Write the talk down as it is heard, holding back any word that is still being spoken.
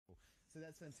So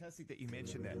that's fantastic that you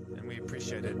mentioned that, and we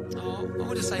appreciate it. Oh, I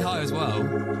want to say hi as well.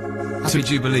 Happy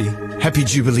Jubilee. Happy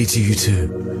Jubilee to you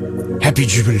too. Happy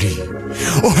Jubilee.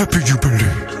 Oh, happy Jubilee.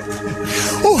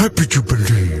 Oh, happy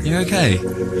Jubilee. You okay?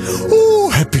 Oh,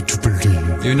 happy Jubilee.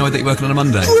 You annoyed that you're working on a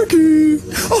Monday? Ricky.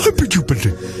 Oh, happy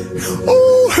Jubilee.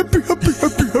 Oh, happy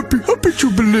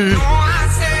Jubilee. I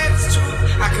said it's true.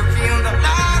 I could feel the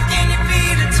love. Can you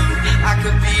feel it too? I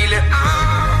could feel it.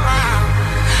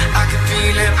 I could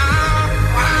feel it.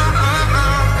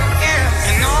 Yeah.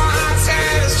 You know I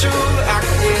said it's true. I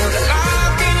could feel the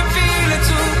love. Can you feel it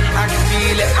too? I could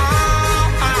feel it.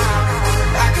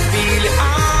 I could feel it.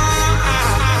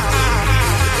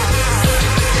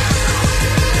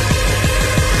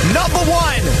 Number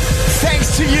one,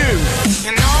 thanks to you.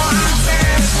 You know I said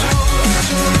it's true.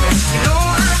 You know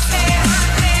I said.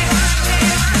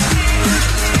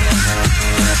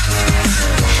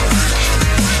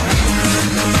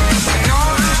 You know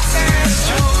I said it's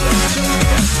true.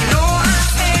 You know I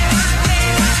said. You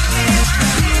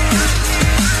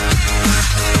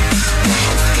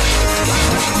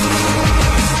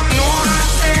know I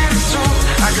said it's true.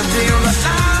 I can feel the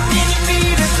love. Can you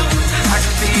feel it too? I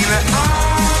can feel it.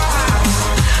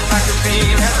 I can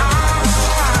feel it.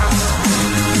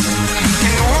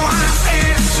 You know I said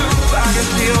it's true. I can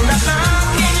feel that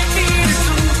love. Can you feel it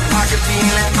too? I can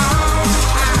feel it.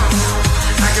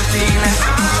 I can feel it.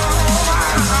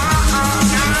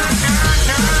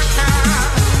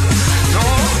 No,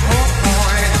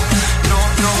 boy. No,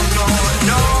 no, no,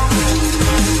 no.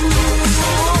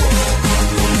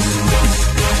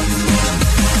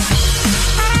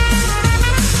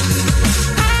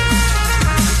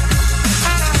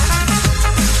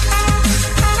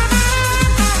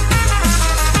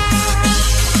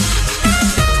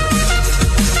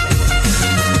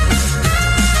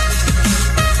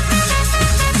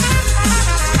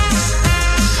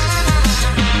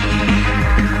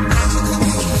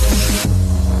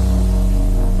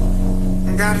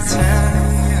 Gotta tell you,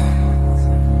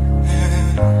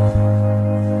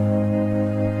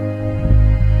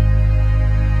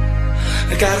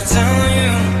 I gotta tell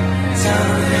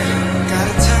you,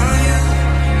 gotta tell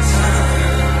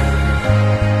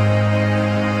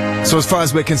you. So as far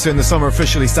as we're concerned, the summer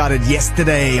officially started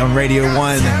yesterday on Radio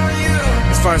 1.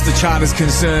 As far as the chart is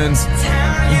concerned,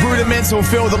 Rudimental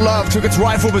Feel the Love took its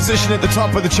rightful position at the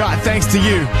top of the chart thanks to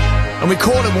you. And we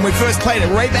called it when we first played it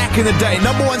way back in the day.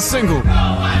 Number one single.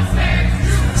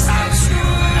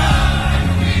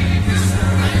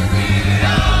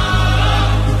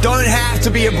 Don't have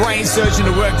to be a brain surgeon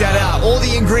to work that out. All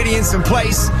the ingredients in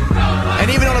place. And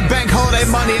even on a bank holiday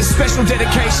Monday, a special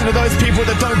dedication to those people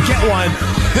that don't get one.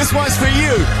 This one's for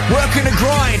you. Working the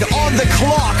grind on the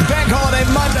clock. Bank holiday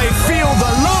Monday. Feel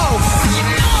the love.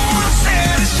 You know I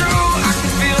said it's true. I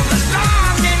can feel the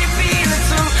love. Can you feel it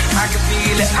too? I can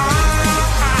feel it.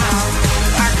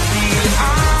 I can feel it.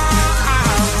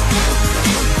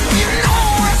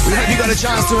 We hope you got a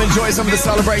chance to enjoy some of the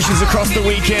celebrations across the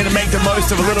weekend and make the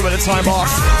most of a little bit of time off.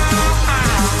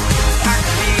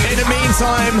 In the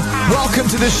meantime, welcome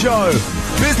to the show.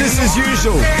 Business as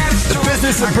usual. The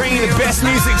business of bringing the best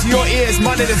music to your ears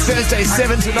Monday to Thursday,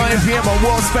 7 to 9 p.m. on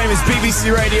world's famous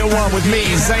BBC Radio 1 with me,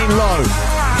 Zane Lowe.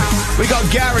 We got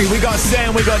Gary, we got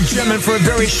Sam, we got Jim, and for a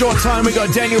very short time, we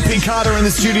got Daniel P. Carter in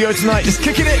the studio tonight. Just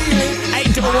kicking it.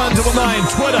 81199,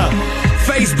 Twitter,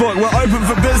 Facebook, we're open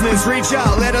for business. Reach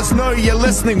out, let us know you're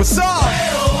listening. What's up?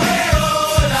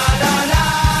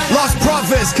 Lost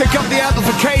Profits, kick up the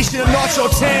amplification a notch or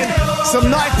 10.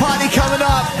 Some night party coming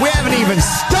up. We haven't even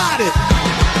started.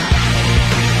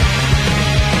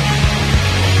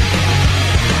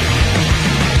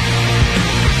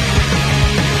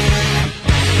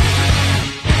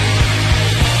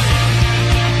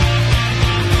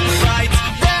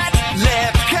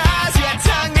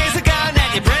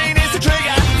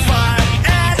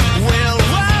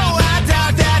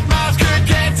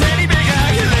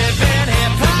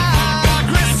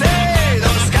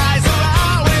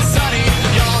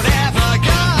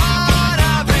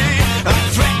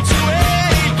 Three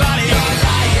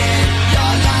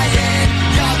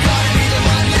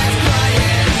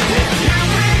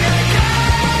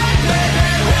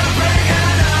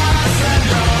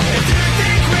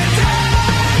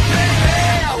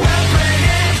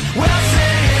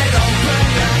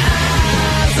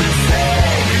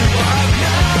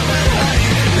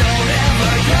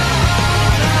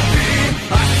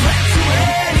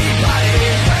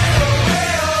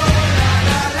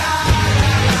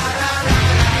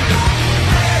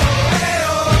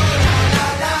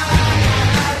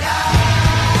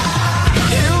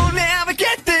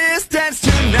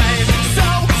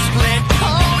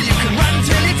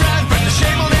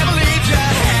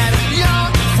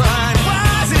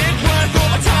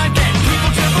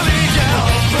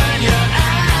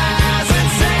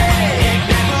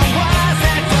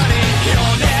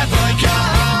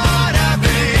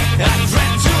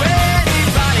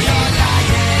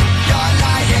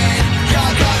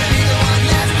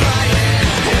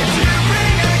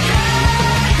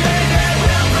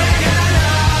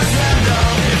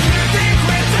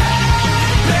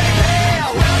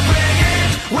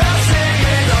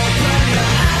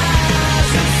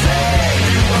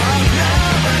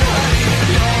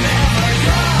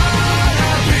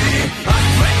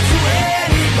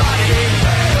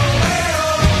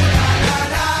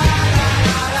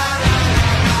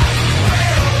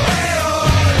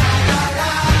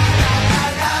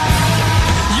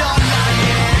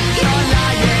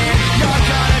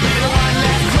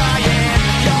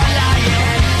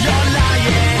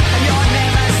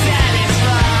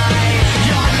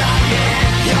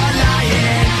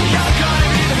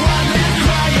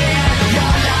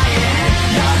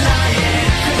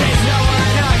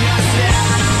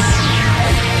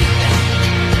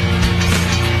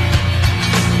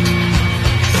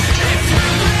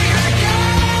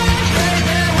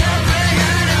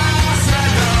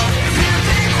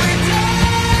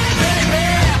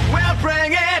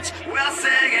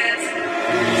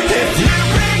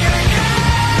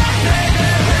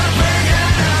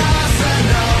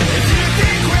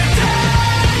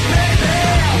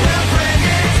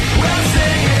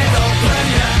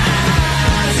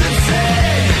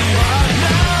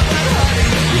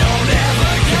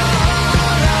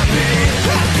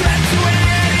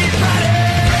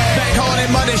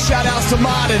shout outs to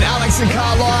Martin, Alex and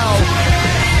Carlisle.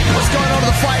 What's going on to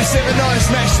the 570?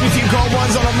 Smashing a few gold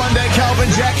ones on a Monday. Calvin,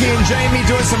 Jackie and Jamie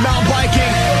doing some mountain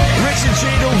biking. Richard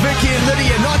Cheadle, Vicky and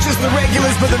Lydia, not just the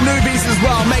regulars but the newbies as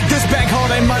well. Make this Bank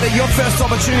Holiday Monday your first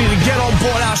opportunity to get on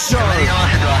board our show.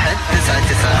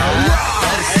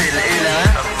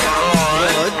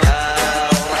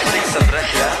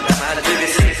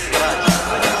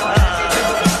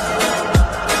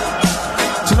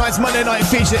 Tonight's Monday Night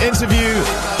Feature interview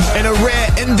in a rare,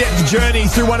 in-depth journey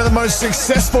through one of the most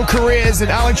successful careers in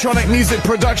electronic music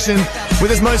production with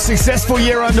his most successful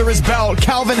year under his belt.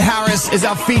 Calvin Harris is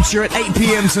our feature at 8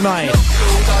 p.m. tonight.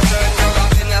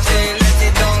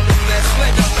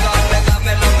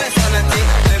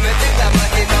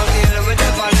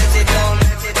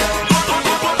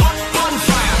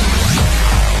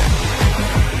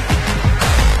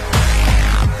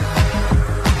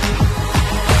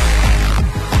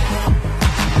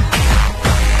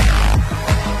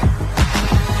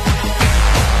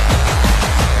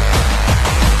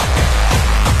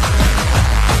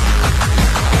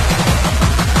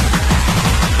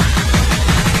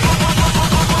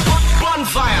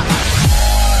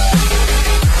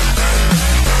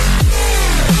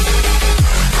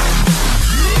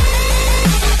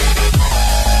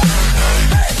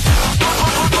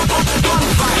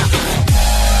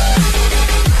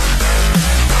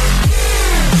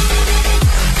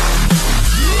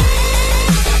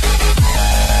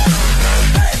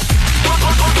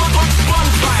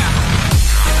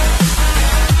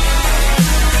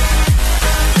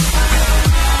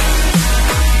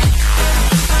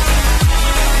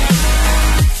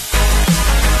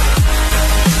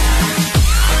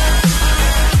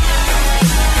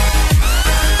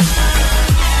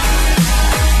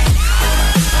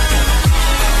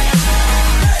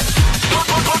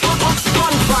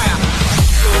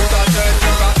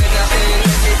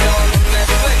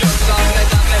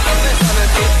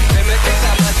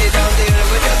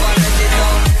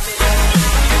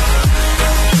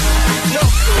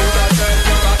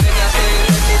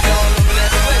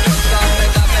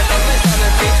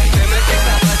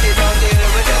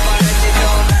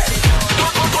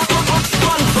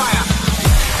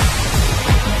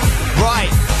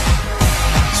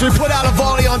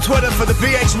 Twitter for the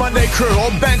BH Monday crew, or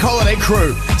Bank Holiday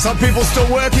crew. Some people still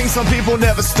working, some people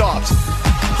never stopped.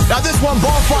 Now this one,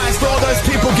 bonfires for all those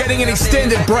people getting an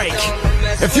extended break.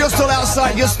 If you're still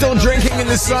outside, you're still drinking in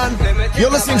the sun,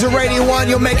 you're listening to Radio 1,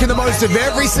 you're making the most of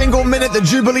every single minute that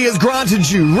Jubilee has granted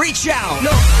you. Reach out!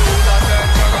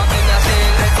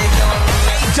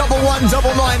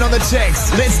 81199 on the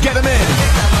text. Let's get them in.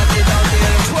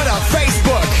 Twitter,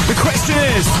 Facebook. The question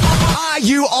is, are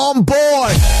you on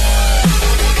board?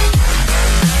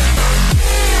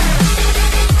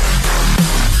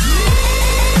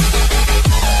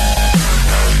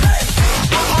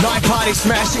 Night Party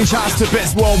smashing charts to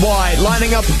bits worldwide,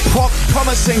 lining up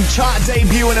promising chart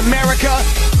debut in America.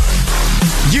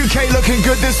 UK looking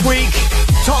good this week.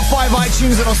 Top 5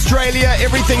 iTunes in Australia.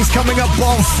 Everything's coming up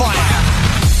on fire.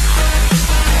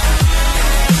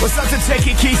 What's up to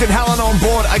Techie Keith and Helen on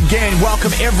board again?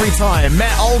 Welcome every time.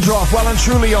 Matt Oldroff well and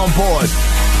truly on board.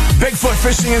 Bigfoot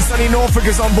Fishing in sunny Norfolk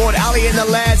is on board. Ali and the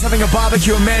lads having a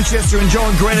barbecue in Manchester and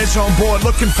John Greenwich on board.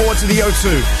 Looking forward to the O2.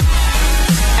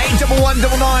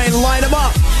 81199, line them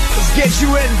up. Let's get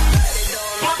you in.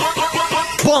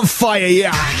 Bonfire,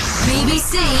 yeah.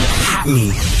 BBC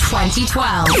Hackney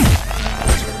 2012.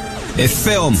 If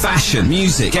film, fashion,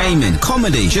 music, gaming,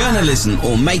 comedy, journalism,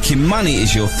 or making money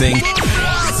is your thing,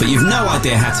 but you've no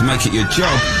idea how to make it your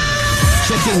job,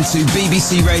 check into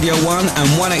BBC Radio 1 and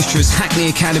 1Extra's Hackney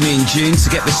Academy in June to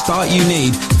get the start you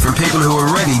need from people who are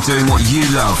already doing what you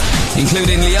love,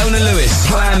 including Leona Lewis,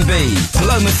 Plan B,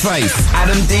 Paloma Faith,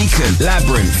 Adam Deacon,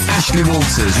 Labyrinth, Ashley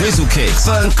Walters, Rizzle Kicks,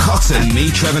 Fern Cotton, me,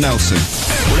 Trevor Nelson.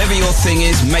 Whatever your thing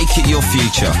is, make it your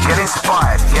future. Get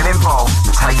inspired, get involved,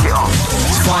 take it on.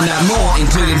 To find out more,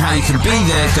 including how you can be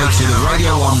there, go to the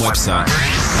Radio 1 website.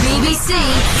 BBC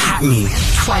Hackney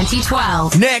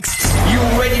 2012. Next. You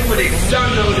ready for this?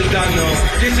 Download the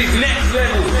download. This is next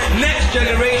level, next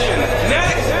generation,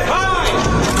 next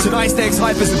hype. Tonight's next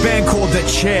hype is a band called The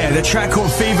Chair. The track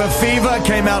called Fever Fever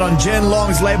came out on Jen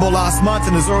Long's label last month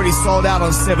and is already sold out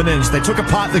on 7-inch. They took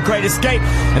apart The Great Escape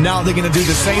and now they're going to do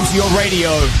the same to your radio.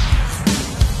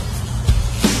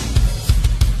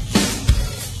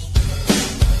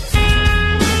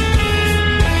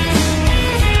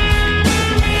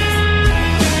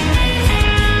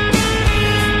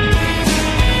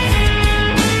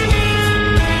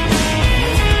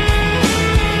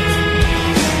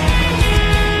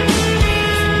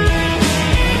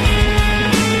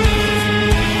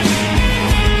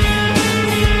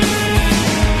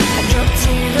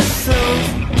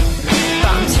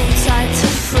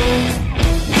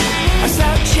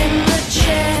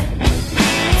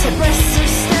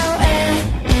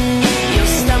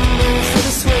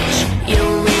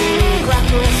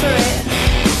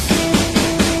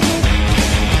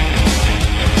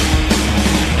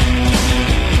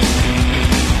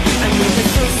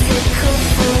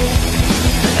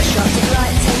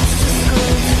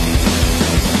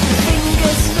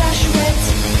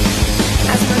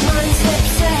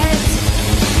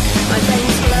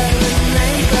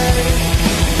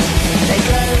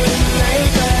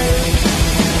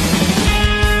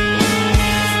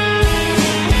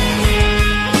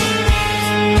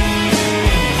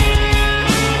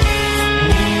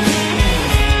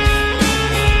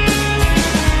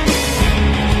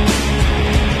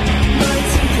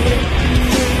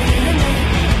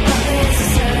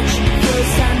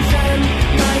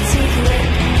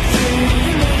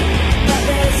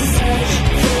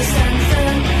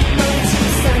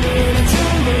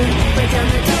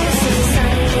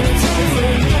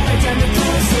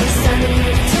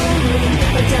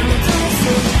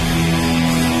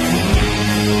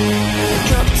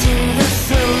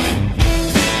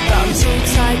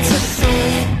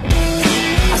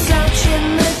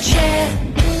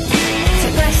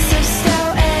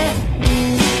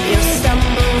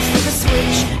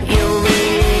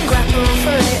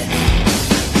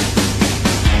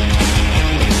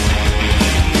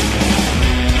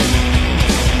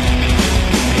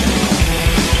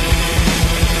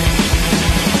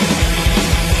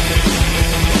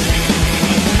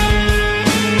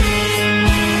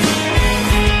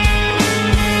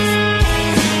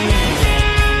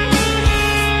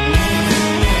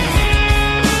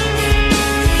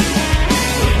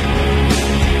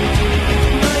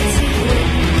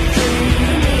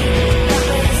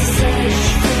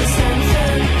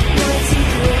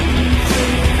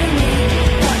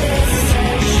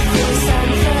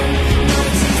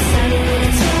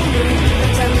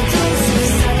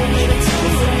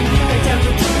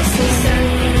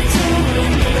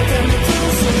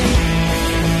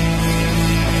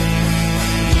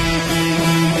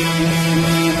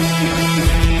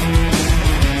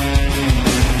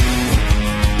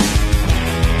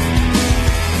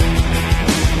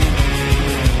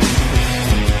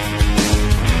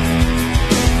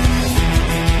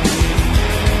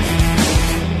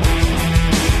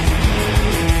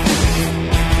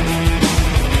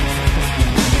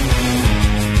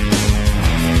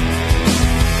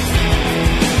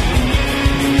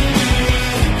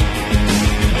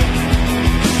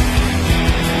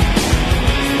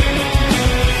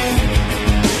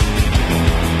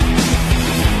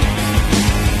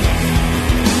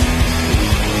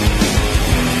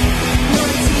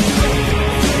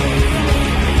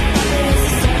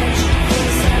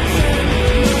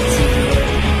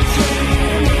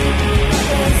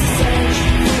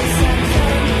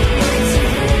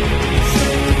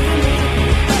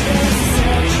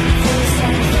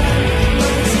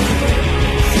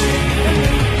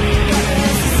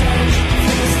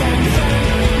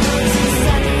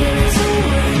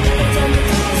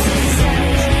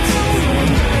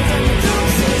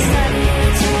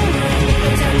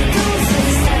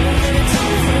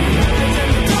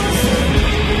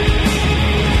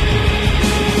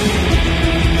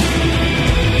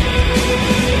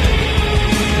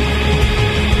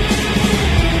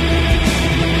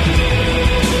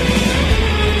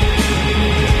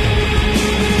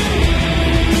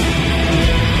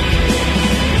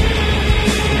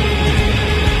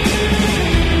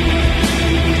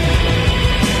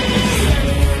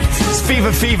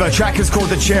 Fever Fever, track is called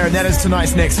The Chair, and that is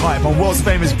tonight's next hype on world's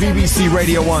famous BBC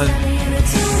Radio 1.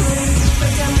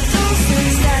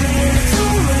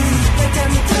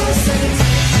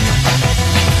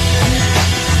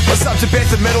 What's up to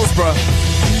Beth of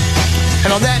Middlesbrough?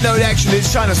 And on that note, actually,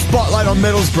 let's shine a spotlight on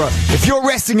Middlesbrough. If you're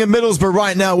resting in Middlesbrough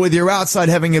right now, whether you're outside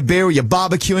having a beer or you're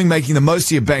barbecuing, making the most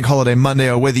of your bank holiday Monday,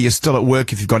 or whether you're still at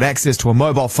work, if you've got access to a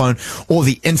mobile phone or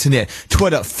the internet,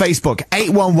 Twitter, Facebook,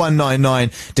 81199,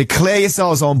 declare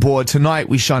yourselves on board. Tonight,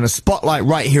 we shine a spotlight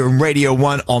right here in Radio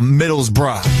 1 on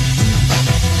Middlesbrough.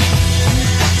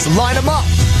 So line them up.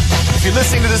 If you're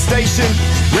listening to the station,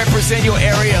 represent your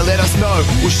area, let us know.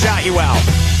 We'll shout you out.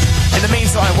 In the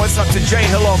meantime, what's up to Jay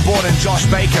Hill on board and Josh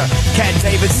Baker, Kat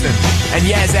Davidson, and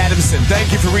Yaz Adamson.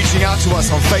 Thank you for reaching out to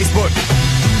us on Facebook.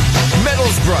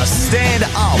 Middlesbrough, stand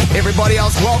up. Everybody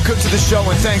else, welcome to the show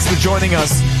and thanks for joining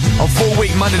us on full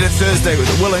week Monday to Thursday,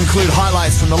 that will include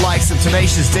highlights from the likes of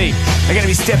Tenacious D. They're going to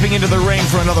be stepping into the ring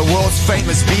for another world's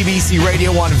famous BBC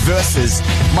Radio 1 versus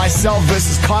myself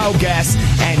versus Kyle Gass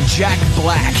and Jack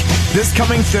Black. This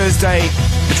coming Thursday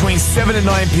between 7 and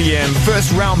 9 p.m.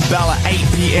 First round bell at 8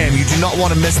 p.m. You do not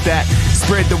want to miss that.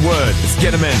 Spread the word. Let's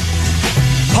get them in.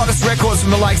 Hottest records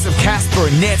from the likes of Casper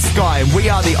and Netsky and We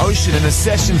Are the Ocean in a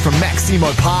session from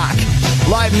Maximo Park.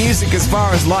 Live music as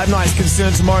far as live night's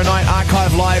concerned tomorrow night.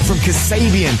 Archive live from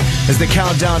Kasabian as the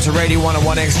countdown to Radio 1 and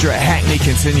 1 Extra at Hackney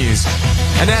continues.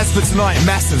 And as for tonight,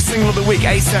 massive single of the week,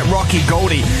 ASAP Rocky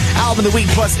Goldie. Album of the week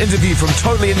plus interview from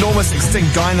Totally Enormous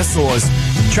Extinct Dinosaurs.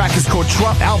 Album's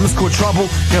called Trouble.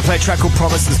 Gonna play a track called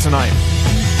Promises tonight.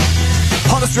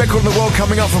 Hottest record in the world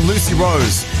coming up from Lucy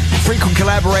Rose. Frequent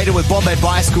collaborator with Bombay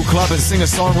Bicycle Club and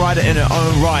singer-songwriter in her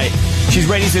own right. She's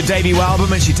released her debut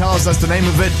album and she tells us the name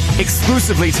of it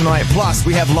exclusively tonight. Plus,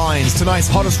 we have Lines, tonight's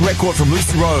hottest record from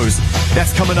Lucy Rose.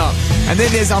 That's coming up. And then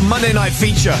there's our Monday night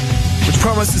feature, which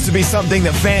promises to be something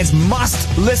that fans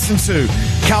must listen to.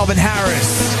 Calvin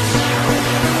Harris.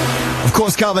 Of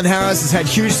course, Calvin Harris has had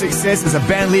huge success as a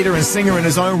band leader and singer in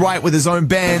his own right with his own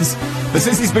bands. But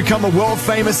since he's become a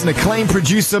world-famous and acclaimed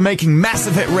producer making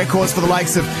massive hit records for the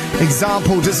likes of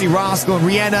Example, Dizzy Rascal, and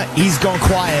Rihanna, he's gone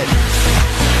quiet.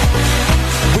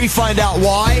 We find out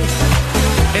why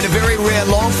in a very rare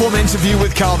long-form interview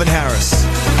with Calvin Harris.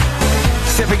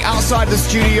 Stepping outside the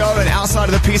studio and outside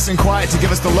of the peace and quiet to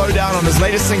give us the lowdown on his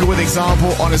latest single with Example,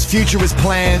 on his future, his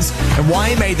plans, and why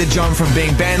he made the jump from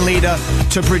being band leader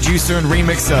to producer and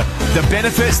remixer. The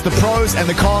benefits, the pros, and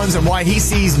the cons, and why he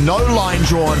sees no line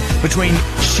drawn between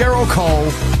Cheryl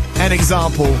Cole and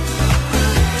Example.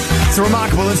 It's a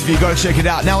remarkable interview, you've got to check it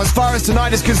out. Now, as far as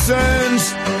tonight is concerned,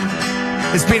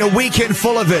 it's been a weekend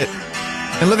full of it.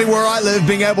 And living where I live,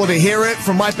 being able to hear it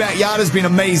from my backyard has been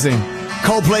amazing.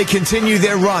 Coldplay continue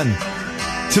their run.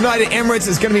 Tonight at Emirates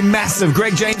is going to be massive.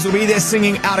 Greg James will be there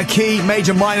singing Out of Key,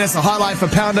 Major Minus, a highlight for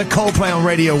Pounder, Coldplay on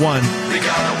Radio 1.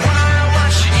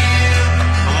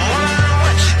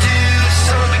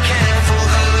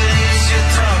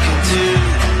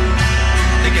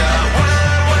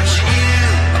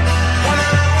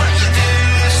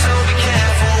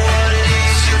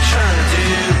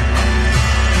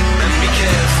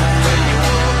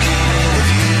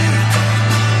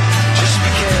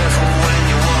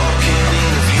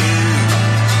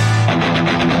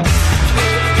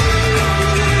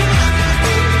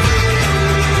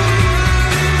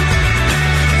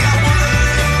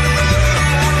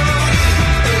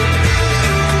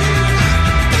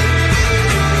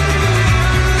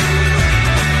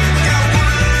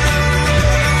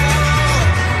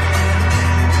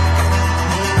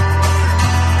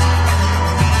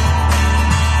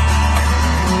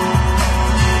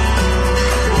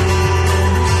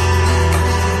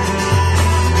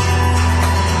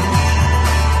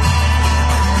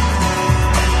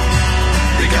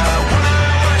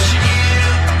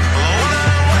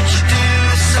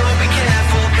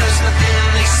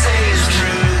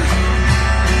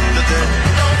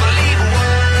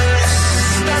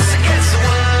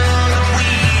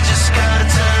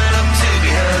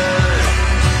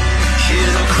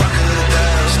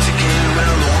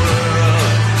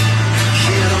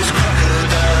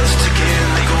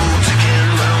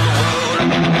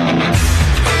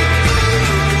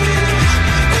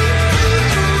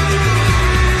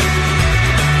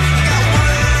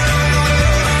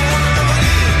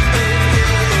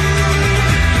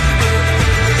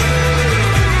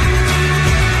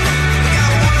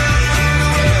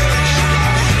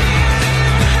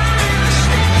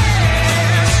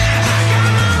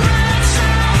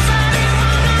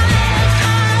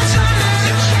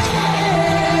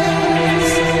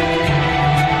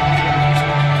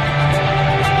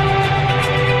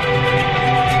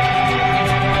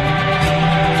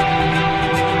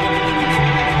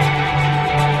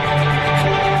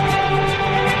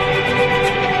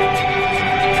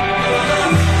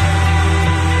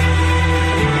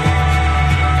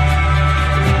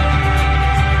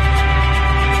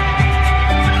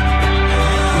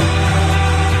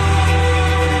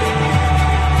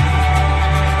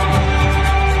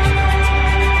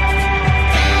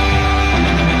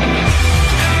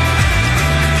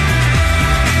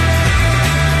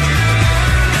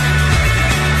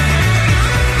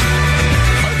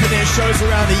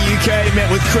 UK met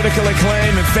with critical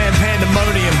acclaim and fan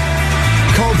pandemonium.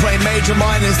 Coldplay Major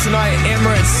Minors tonight at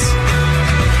Emirates.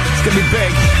 It's gonna be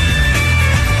big.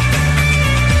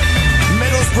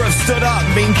 Middlesbrough stood up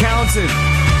and been counted.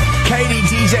 Katie,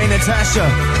 DJ, Natasha,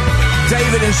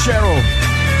 David and Cheryl,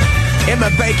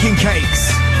 Emma baking cakes,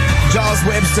 Giles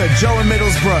Webster, Joe and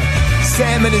Middlesbrough,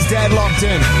 Sam and his dad locked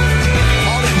in,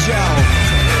 Ollie Gel,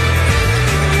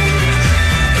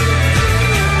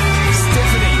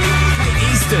 Stephanie,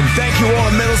 Easton, thank you all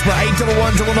in Middlesbrough,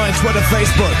 81199 Twitter,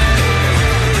 Facebook.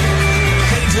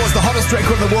 Heading towards the hottest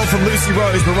record in the world from Lucy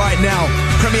Rose, but right now,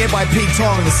 premiered by Pete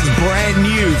Tong, this is brand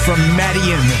new from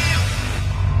Madian.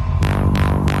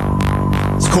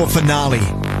 It's called Finale.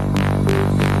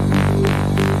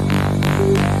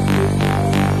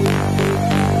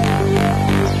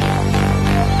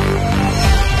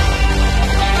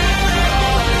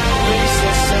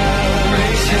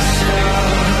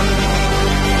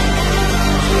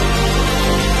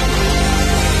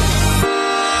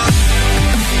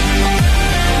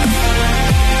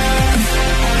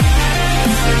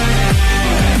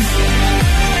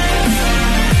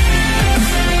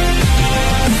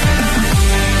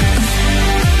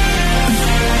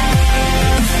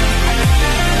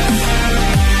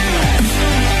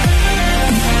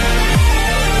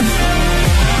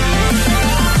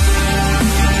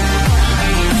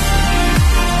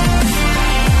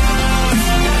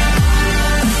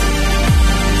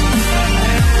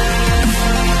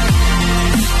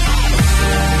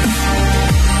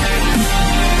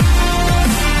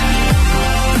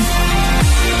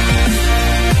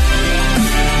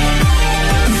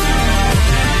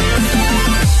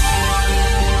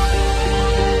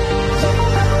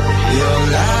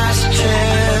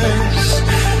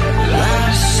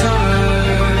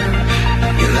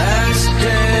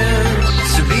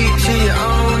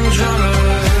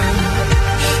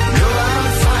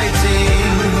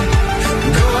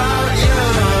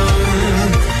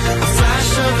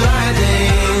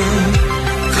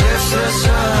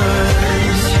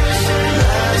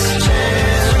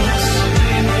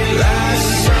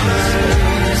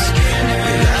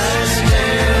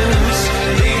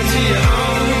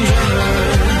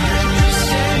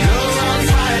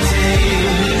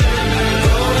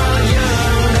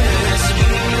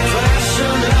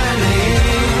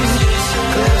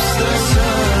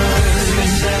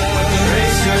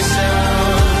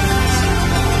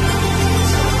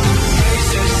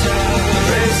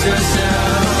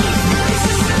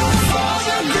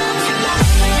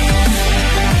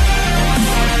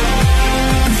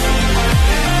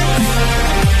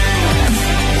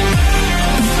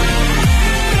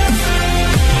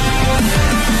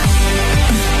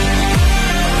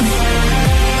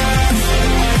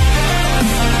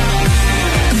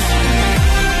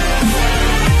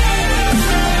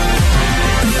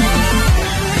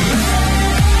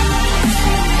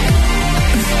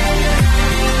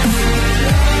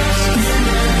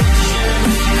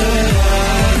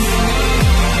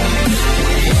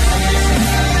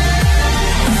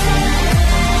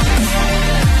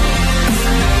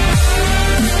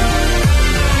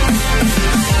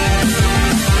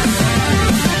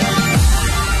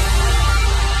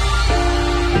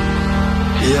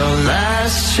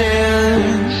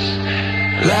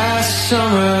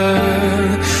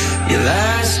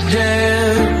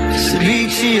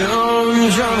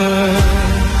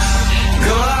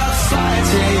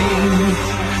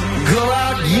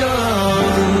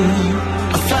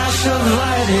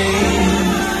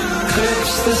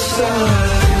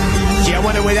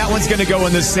 Gonna go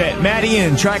in the set.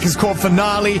 Madian, track is called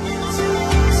Finale.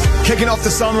 Kicking off the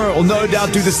summer, will no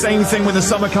doubt do the same thing when the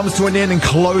summer comes to an end and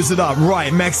close it up.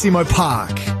 Right, Maximo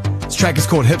Park. This track is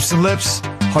called Hips and Lips.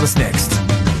 Hottest next.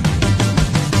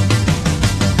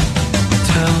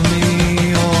 Tell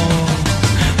me all,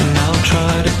 and I'll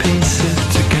try to piece it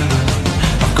together.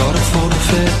 I've got a full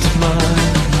fit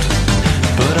mind,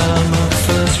 but I'm a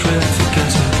first rate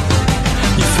forgetter.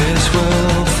 Your face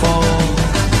will fall.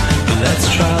 Let's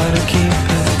try to keep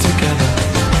it together.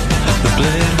 The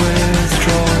blade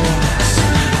withdraws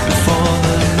before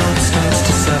the knot starts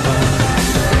to sever.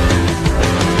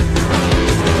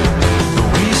 But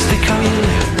we stick on your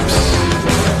lips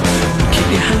and keep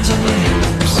your hands on your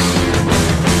hips.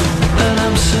 And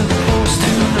I'm supposed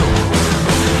to know.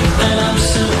 And I'm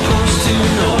supposed to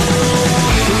know.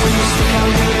 But we stick on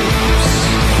your lips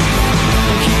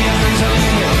and keep your hands on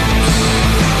your hips.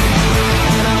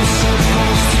 And I'm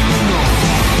supposed to know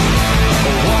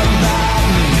what that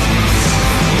means.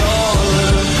 Your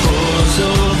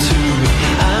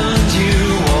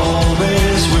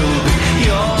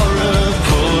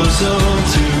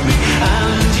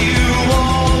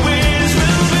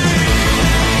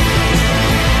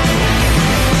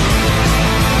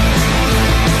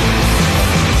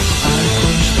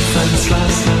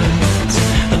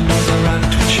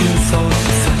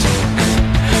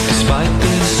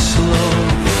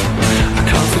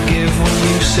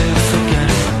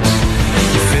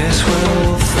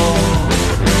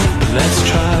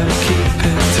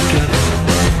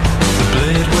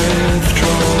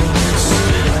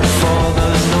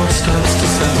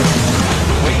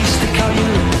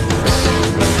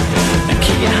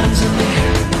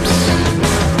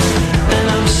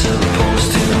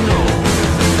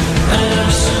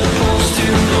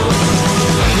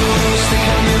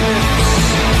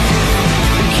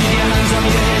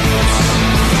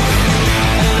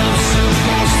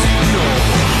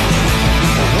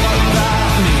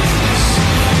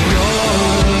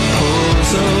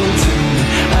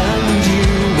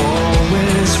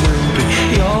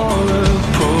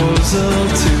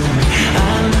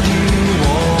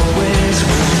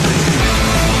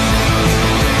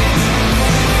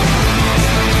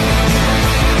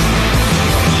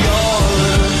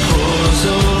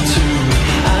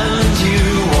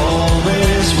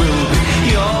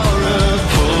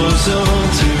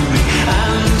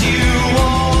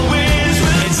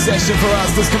for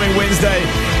us this coming Wednesday.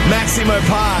 Maximo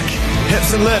Park,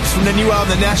 Hips and Lips from the new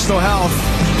album, The National Health.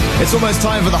 It's almost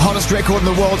time for the hottest record in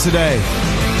the world today.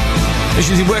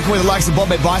 She's been working with the likes of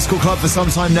Bombay Bicycle Club for some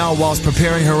time now whilst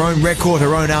preparing her own record,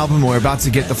 her own album. We're about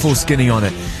to get the full skinny on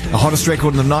it. The hottest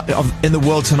record in the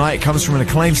world tonight comes from an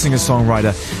acclaimed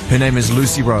singer-songwriter. Her name is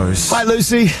Lucy Rose. Hi,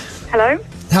 Lucy. Hello.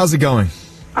 How's it going?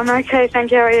 I'm okay,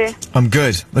 thank you. How are you? I'm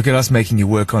good. Look at us making you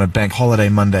work on a bank holiday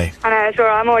Monday. I know, it's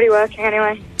alright. I'm already working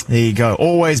anyway. There you go.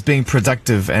 Always being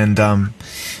productive. And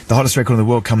the hottest record in the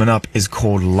world coming up is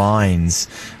called Lines.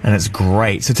 And it's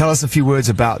great. So tell us a few words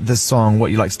about this song,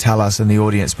 what you'd like to tell us and the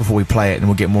audience before we play it, and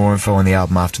we'll get more info on the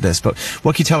album after this. But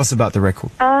what can you tell us about the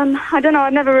record? I don't know.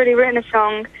 I've never really written a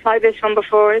song like this one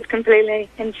before. It's completely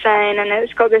insane, and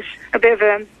it's got a bit of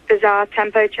a bizarre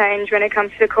tempo change when it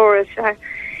comes to the chorus. So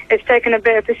it's taken a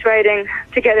bit of persuading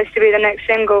to get this to be the next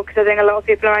single, because I think a lot of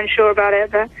people are unsure about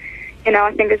it, but you know,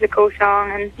 I think it's a cool song,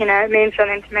 and, you know, it means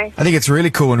something to me. I think it's really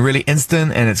cool and really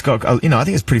instant, and it's got, you know, I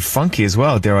think it's pretty funky as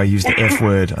well, dare I use the F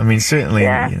word. I mean, certainly,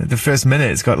 Yeah. you know, the first minute,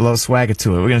 it's got a lot of swagger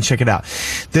to it. We're going to check it out.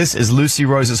 This is Lucy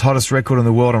Rose's hottest record in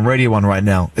the world on Radio 1 right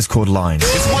now. It's called Lines.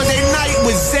 It's Monday night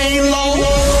with Zane, Lowe,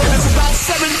 and it's about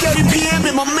 7:30 p.m.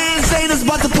 and my man Zane is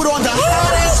about to put on the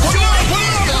hottest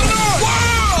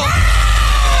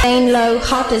Zane Lowe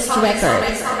hottest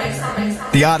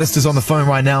record. The artist is on the phone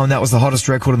right now, and that was the hottest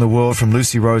record in the world from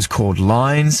Lucy Rose called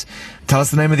Lines. Tell us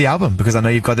the name of the album, because I know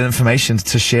you've got that information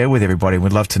to share with everybody.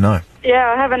 We'd love to know.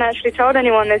 Yeah, I haven't actually told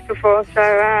anyone this before,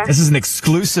 so This is an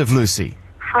exclusive, Lucy.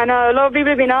 I know a lot of people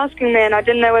have been asking me, and I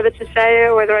didn't know whether to say it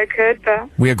or whether I could, but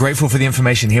We are grateful for the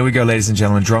information. Here we go, ladies and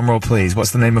gentlemen. Drum roll, please.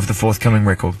 What's the name of the forthcoming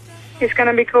record? it's going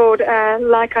to be called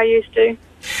Like I Used To.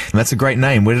 And that's a great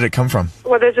name. Where did it come from?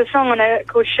 Well, there's a song on it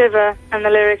called Shiver, and the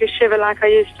lyric is Shiver Like I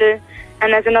Used To.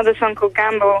 And there's another song called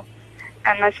Gamble,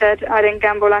 and I said I didn't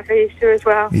gamble like I used to as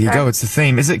well. There you go. It's the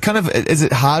theme. Is it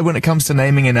hard when it comes to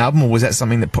naming an album, or was that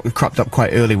something that cropped up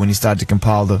quite early when you started to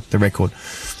compile the record?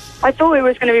 I thought it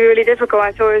was going to be really difficult.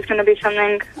 I thought it was going to be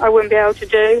something I wouldn't be able to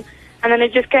do. And then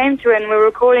it just came to it, and we were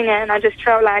recording it, and I just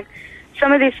felt like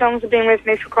some of these songs have been with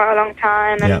me for quite a long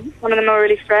time, and one of them are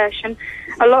really fresh. And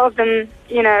a lot of them,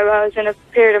 you know, I was in a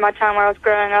period of my time where I was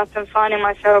growing up and finding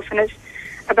myself, and it's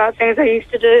about things I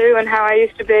used to do and how I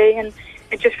used to be, and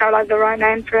it just felt like the right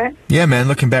name for it. Yeah, man.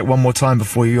 Looking back one more time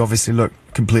before you obviously look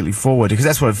completely forward, because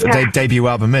that's what a debut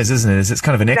album is, isn't it? It's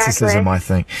kind of an exorcism, I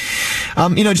think.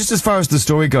 You know, just as far as the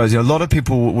story goes, you know, a lot of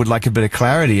people would like a bit of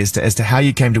clarity as to how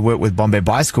you came to work with Bombay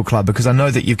Bicycle Club, because I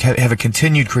know that you have a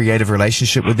continued creative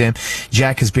relationship with them.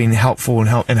 Jack has been helpful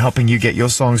in helping you get your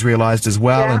songs realized as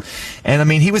well. Yeah. And I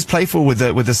mean, he was playful with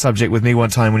the subject with me one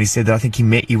time when he said that I think he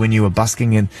met you when you were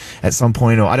busking in at some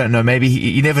point, or I don't know, maybe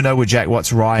you never know with Jack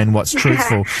what's wry and what's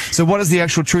truthful. So what is the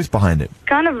actual truth behind it?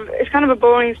 It's kind of a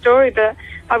boring story, but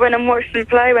I went and watched them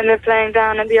play when they were playing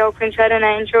down at the old Prince Edward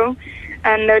Angel,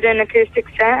 and they were doing an acoustic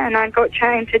set, and I got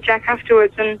chatting to Jack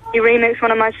afterwards, and he remixed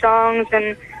one of my songs,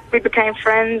 and we became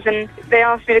friends, and they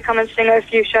asked me to come and sing at a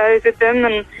few shows with them,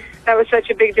 and that was such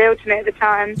a big deal to me at the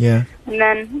time. Yeah. And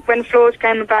then when Floors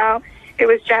came about, it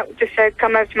was Jack just said,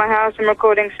 come over to my house and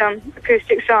recording some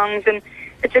acoustic songs, and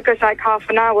it took us like half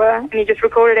an hour, and he just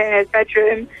recorded it in his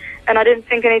bedroom. And I didn't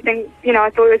think anything, you know,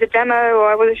 I thought it was a demo,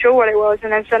 or I wasn't sure what it was,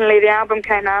 and then suddenly the album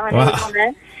came out, and he was on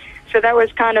it. So that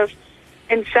was kind of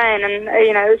insane, and,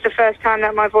 you know, it was the first time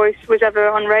that my voice was ever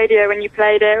on radio when you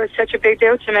played it. It was such a big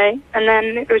deal to me. And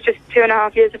then it was just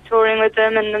 2.5 years of touring with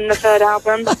them, and then the third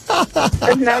album.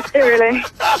 And that's it, really.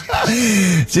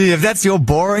 Gee, if that's your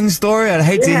boring story, I'd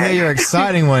hate to hear your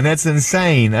exciting one. That's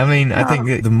insane. I mean, I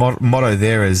think the motto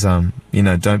there is, you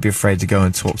know, don't be afraid to go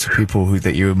and talk to people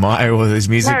that you admire or whose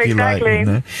music you like. You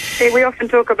know? We often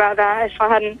talk about that. If I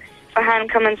hadn't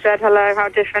come and said hello, how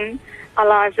different our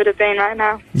lives would have been right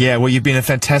now. Yeah, well, you've been a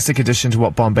fantastic addition to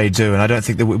what Bombay do, and I don't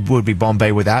think that it would be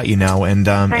Bombay without you now.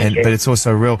 But it's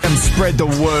also real. And spread the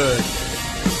word.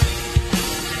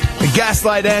 The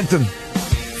Gaslight Anthem,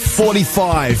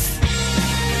 45.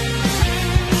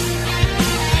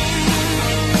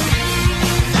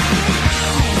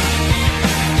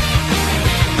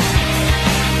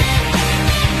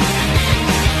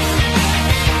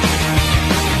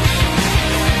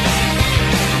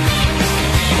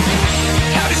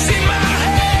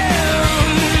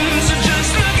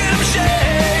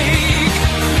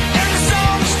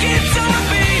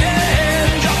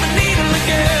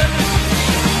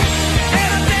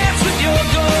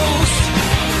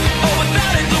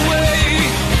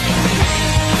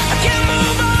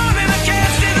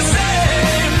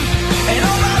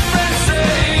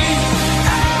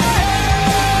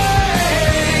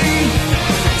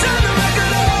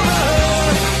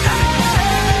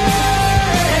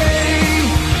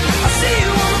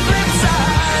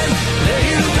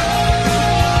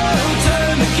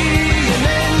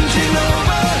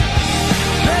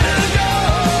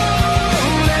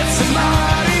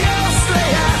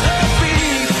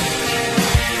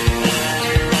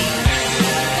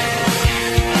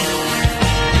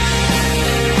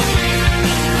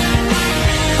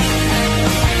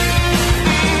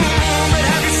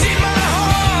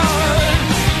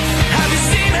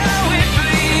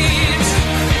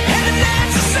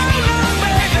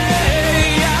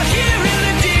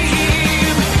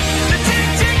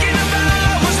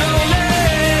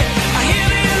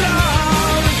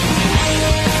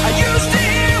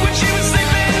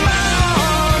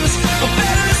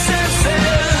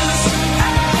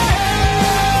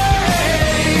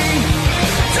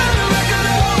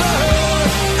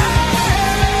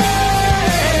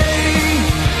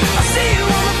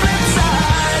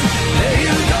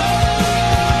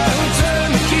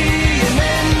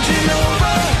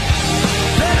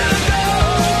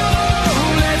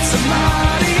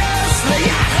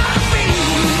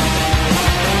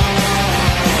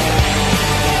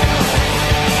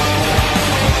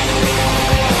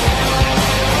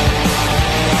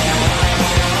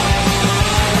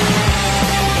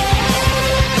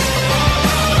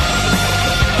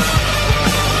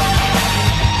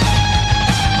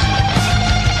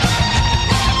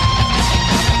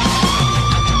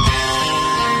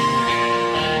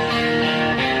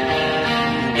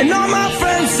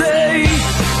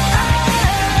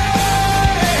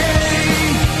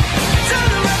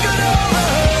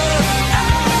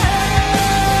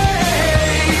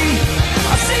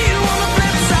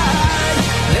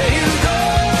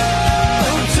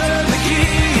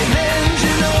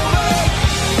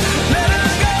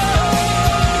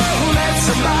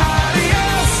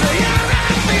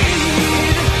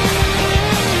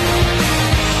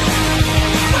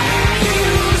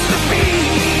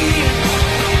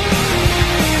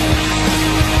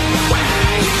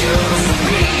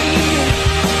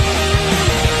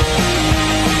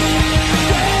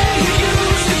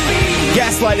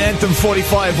 Spotlight Anthem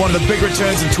 45, one of the big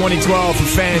returns of 2012 for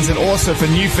fans and also for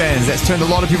new fans. That's turned a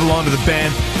lot of people on to the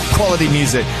band. Quality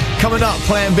music. Coming up,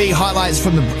 Plan B, highlights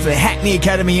from the Hackney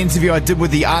Academy interview I did with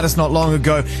the artist not long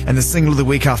ago, and the single of the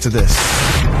week after this.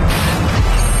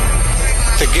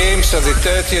 The Games of the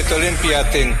 30th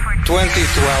Olympiad in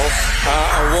 2012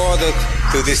 are awarded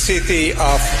to the City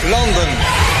of London.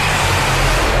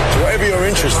 Whatever you're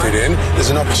interested in,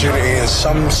 there's an opportunity in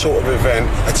some sort of event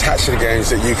attached to the Games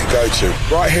that you could go to.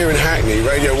 Right here in Hackney,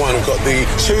 Radio 1 have got the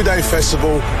 2-day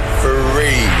festival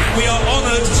free. We are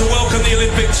honoured to welcome the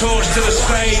Olympic torch to the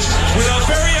stage with our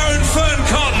very own Fern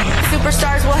Cotton.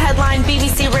 Superstars will headline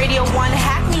BBC Radio 1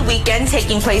 Hackney Weekend,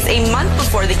 taking place a month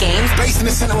before the Games. Based in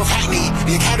the centre of Hackney,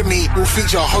 the Academy will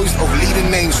feature a host of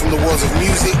leading names from the worlds of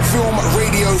music, film,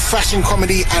 radio, fashion,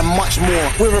 comedy and much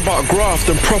more. We're about graft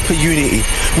and proper unity.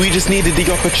 We just needed the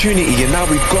opportunity and now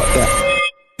we've got that.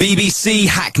 BBC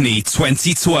Hackney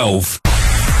 2012.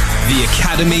 The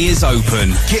Academy is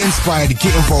open. Get inspired,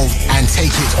 get involved and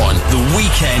take it on. The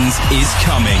weekend is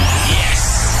coming.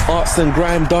 Yes! Arts and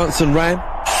grime, dance and rhyme.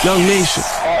 Young nation,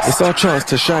 it's our chance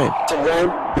to shine.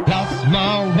 Lost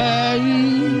my way,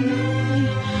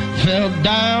 fell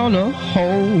down a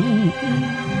hole.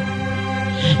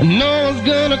 No one's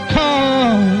gonna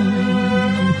come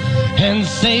and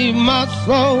save my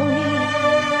soul.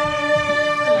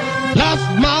 Lost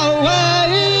my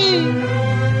way,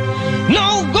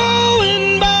 no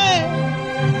going back.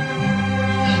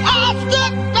 I'm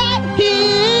stuck right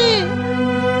here,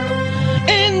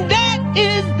 and that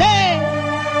is that.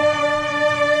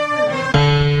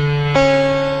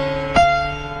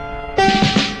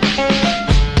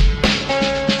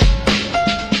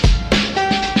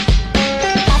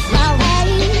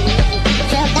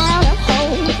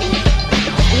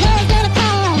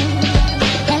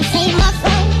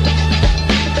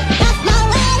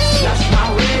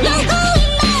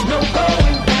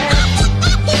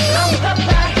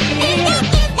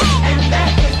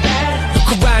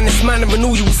 And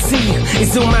all you will see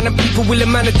is ill manner people will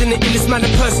manner than the illest manner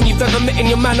person you've ever met in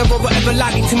your manner or ever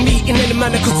likely to meet in any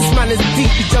manner, cause this man is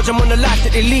deep. You judge them on the life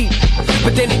that they lead,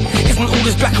 but then it isn't all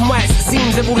as black and white as it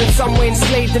seems. They're all in some way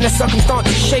enslaved and their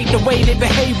circumstances shape the way they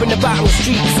behave when they're out on the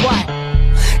street. That's why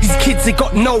these kids, they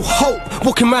got no hope,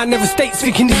 walking around never states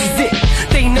thinking this is it.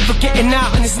 They ain't never getting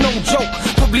out and it's no joke.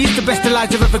 Probably it's the best of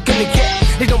lives they're ever gonna get.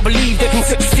 They don't believe they can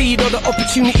succeed or the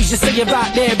opportunities you say about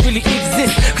there really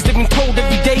exist, cause they've been told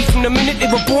every day from the minute they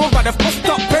were born by their fucked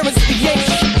up parents at the age.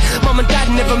 Mum and dad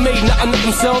never made nothing of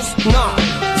themselves, nah.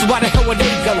 So why the hell are they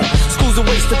gonna? School's a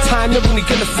waste of time, they're only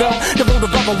gonna fail. They rolled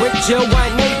above and went jail, why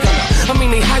ain't they gonna? I mean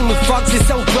they hang with thugs, they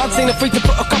sell drugs, ain't afraid to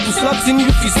put a couple slugs in you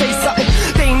if you say something.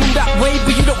 They ain't in that way,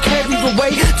 but you don't care either way.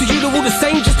 To you they're all the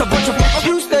same, just a bunch of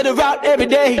abuse that are out every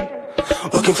day,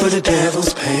 working for the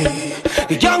devil's pay.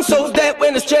 The young souls that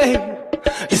went astray,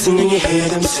 listen and you hear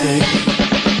them say,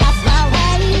 lost my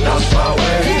way, lost my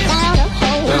way,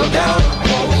 fell down a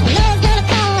hole.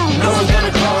 No one's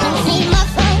gonna come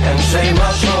and save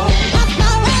my soul.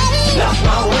 Lost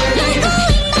my way,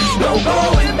 no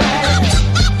going back.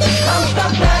 I'm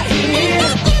stuck right here,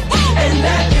 and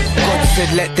that is that. God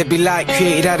said let there be light,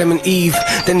 created Adam and Eve.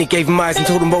 Then he gave them eyes and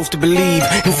told them both to believe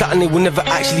in something they will never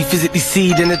actually physically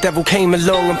see. Then the devil came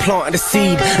along and planted a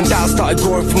seed, and doubts started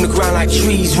growing from the ground like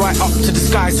trees, right up to the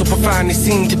sky, so profound it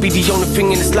seemed to be the only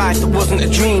thing in this life that wasn't a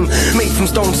dream. Made from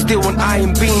stone, steel and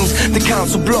iron beams. The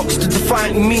council blocks to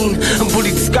defiantly mean and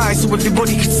bullied the sky so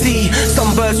everybody could see.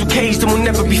 Some birds were caged and will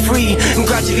never be free, and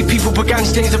gradually people began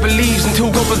to change their beliefs until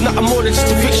God was nothing more than just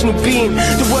a fictional being.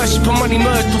 The worship of money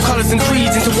merged through colours and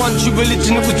creeds into one true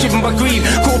religion that was driven by greed.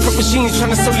 Corporate machines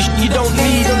trying to sell you shit you don't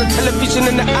need on the television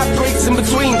and the ad breaks in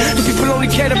between. The people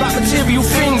only cared about material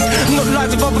things, not the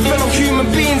lives of other fellow human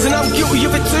beings, and I'm guilty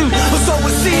of it too, or so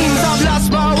it seems. I've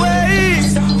lost my way,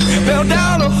 fell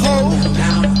down a hole.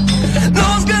 No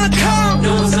one's gonna come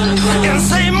and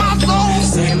save my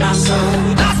soul.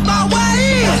 Lost my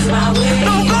way,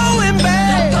 no going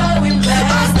back.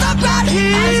 I'm stuck right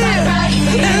here,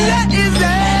 and that is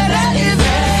that, that is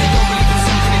that.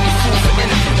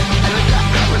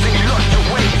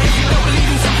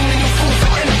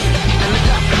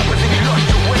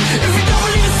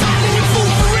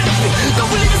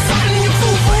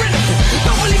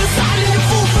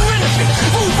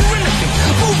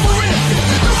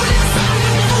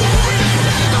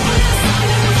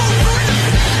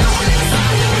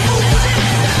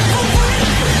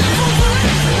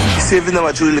 See if you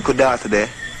never truly little daughter there,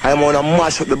 I'm gonna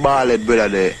mash up the ball head brother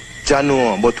there.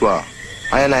 Jano, but what?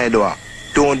 I do.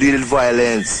 Don't deal with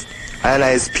violence.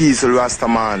 I is peaceful Rasta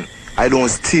man. I don't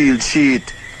steal,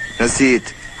 cheat. You see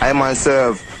it. I man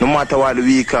serve, no matter what the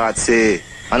weak heart say.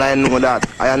 And I know that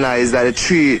I is that a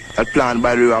tree that planted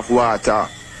by the river of water.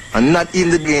 And not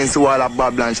even the against the wall of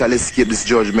Babylon shall escape this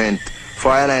judgment.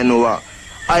 For I know what?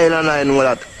 I know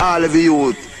that all of the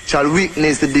youth shall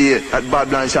witness the day that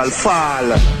Babylon shall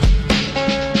fall.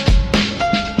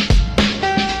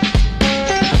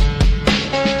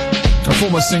 A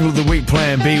former single of the week,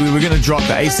 Plan B. We were going to drop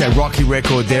the ASAP Rocky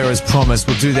record there as promised.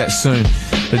 We'll do that soon.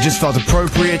 But it just felt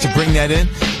appropriate to bring that in.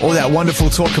 All that wonderful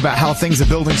talk about how things are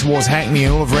building towards Hackney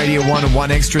and all of Radio 1 and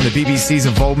 1Extra and the BBC's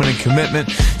involvement and commitment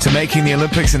to making the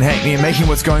Olympics in Hackney and making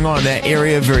what's going on in that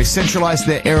area very centralised,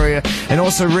 that area, and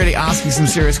also really asking some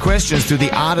serious questions to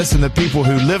the artists and the people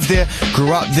who live there,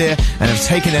 grew up there, and have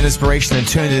taken that inspiration and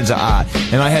turned it into art.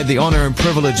 And I had the honour and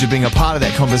privilege of being a part of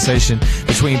that conversation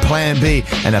between Plan B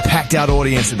and a packed-out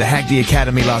audience at the Hackney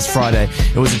Academy last Friday.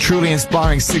 It was a truly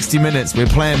inspiring 60 minutes where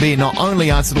Plan B not only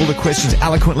answered all the questions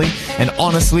eloquently and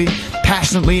honestly,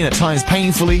 passionately, and at times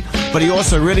painfully, but he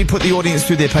also really put the audience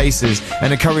through their paces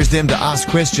and encouraged them to ask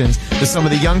questions to some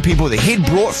of the young people that he'd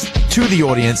brought to the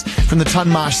audience from the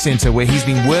Tunmarsh Centre, where he's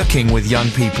been working with young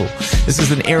people. This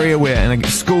is an area where, in a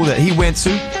school that he went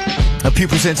to, a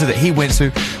pupil centre that he went to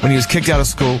when he was kicked out of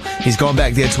school. He's gone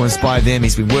back there to inspire them.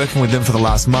 He's been working with them for the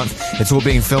last month. It's all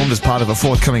being filmed as part of a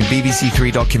forthcoming BBC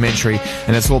 3 documentary,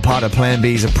 and it's all part of Plan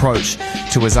B's approach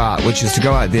to his art, which is to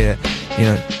go out there, you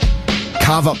know,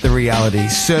 carve up the reality,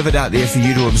 serve it out there for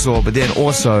you to absorb, but then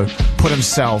also put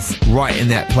himself right in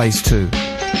that place too.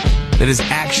 That his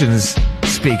actions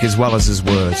speak as well as his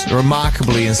words. A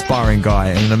remarkably inspiring guy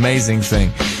and an amazing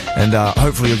thing. And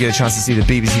hopefully you'll get a chance to see the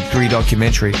BBC 3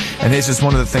 documentary. And there's just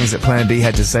one of the things that Plan B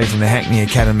had to say from the Hackney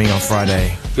Academy on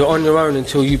Friday. You're on your own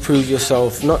until you prove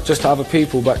yourself, not just to other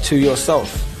people, but to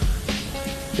yourself.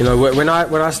 You know, when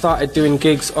I started doing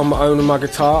gigs on my own with my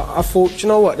guitar, I thought, you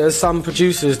know what, there's some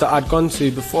producers that I'd gone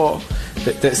to before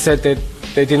that said they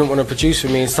didn't want to produce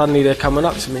with me, and suddenly they're coming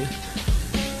up to me.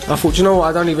 I thought, you know what,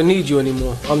 I don't even need you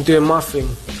anymore. I'm doing my thing.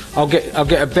 I'll get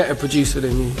a better producer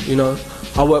than you, you know.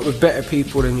 I'll work with better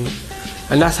people than you.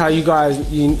 And that's how you guys,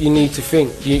 you need to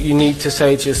think. You need to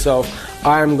say to yourself,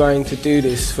 I am going to do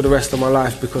this for the rest of my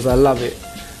life because I love it.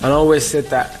 And I always said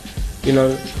that. You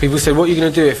know, people say, what are you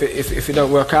going to do if it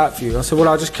don't work out for you? I said, well,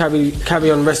 I'll just carry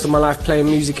on the rest of my life playing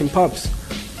music in pubs.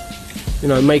 You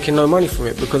know, making no money from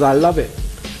it because I love it.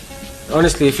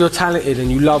 Honestly, if you're talented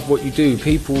and you love what you do,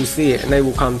 people will see it and they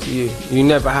will come to you. You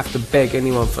never have to beg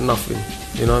anyone for nothing,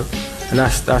 you know? And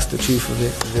that's the truth of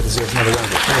it.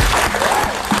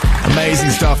 Amazing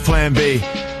stuff, Plan B.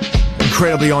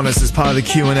 Incredibly honest as part of the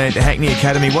Q&A at the Hackney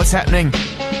Academy. What's happening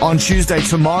on Tuesday,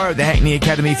 tomorrow at the Hackney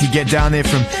Academy? If you get down there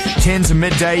from 10 to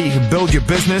midday, you can build your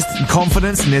business and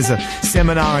confidence, and there's a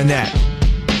seminar in that.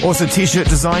 Also t-shirt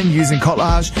design using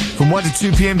collage from 1 to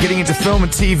 2 p.m. getting into film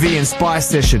and TV Inspire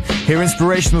session. Hear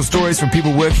inspirational stories from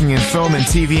people working in film and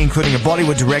TV, including a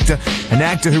Bollywood director, an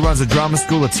actor who runs a drama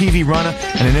school, a TV runner,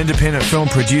 and an independent film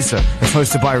producer. It's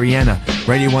hosted by Rihanna,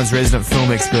 Radio 1's resident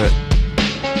film expert.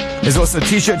 There's also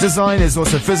t-shirt design, there's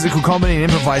also physical comedy and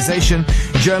improvisation,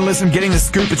 journalism, getting the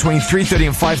scoop between 3:30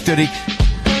 and 5:30,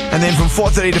 and then from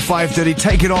 4:30 to 5:30,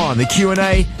 take it on, the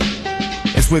Q&A.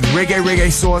 It's with reggae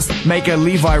sauce maker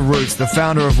Levi Roots, the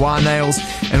founder of War Nails,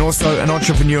 and also an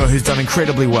entrepreneur who's done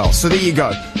incredibly well. So there you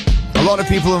go. A lot of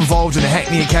people involved in the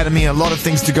Hackney Academy, a lot of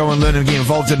things to go and learn and get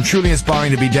involved in. Truly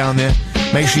inspiring to be down there.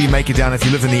 Make sure you make it down if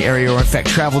you live in the area, or in fact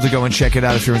travel to go and check it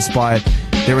out if you're inspired.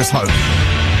 There is hope.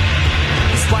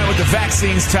 Despite what the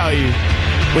vaccines tell you,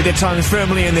 with their tongues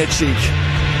firmly in their cheek.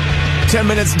 10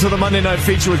 minutes until the Monday Night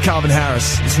Feature with Calvin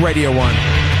Harris. It's Radio 1.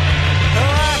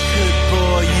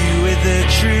 The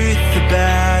truth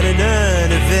about an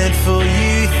uneventful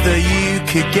youth, or you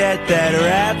could get that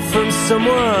rap from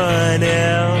someone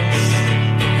else.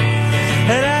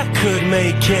 And I could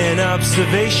make an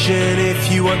observation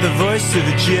if you want the voice of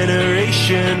the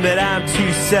generation, but I'm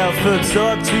too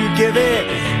self-absorbed to give it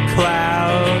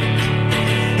clout.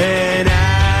 And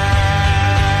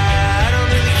I don't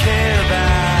really care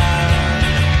about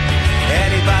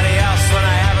anybody else when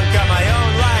I haven't got my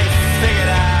own life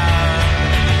figured out.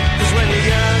 When you're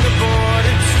young and bored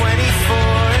and 24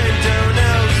 and don't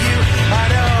know you, I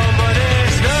know, but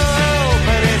there's no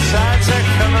hope and it's hard to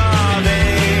come of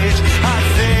age. I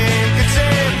think it's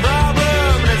a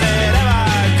problem, does it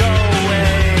ever go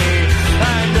away?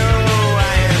 I know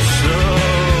I am so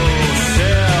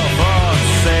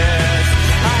self-obsessed.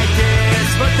 I guess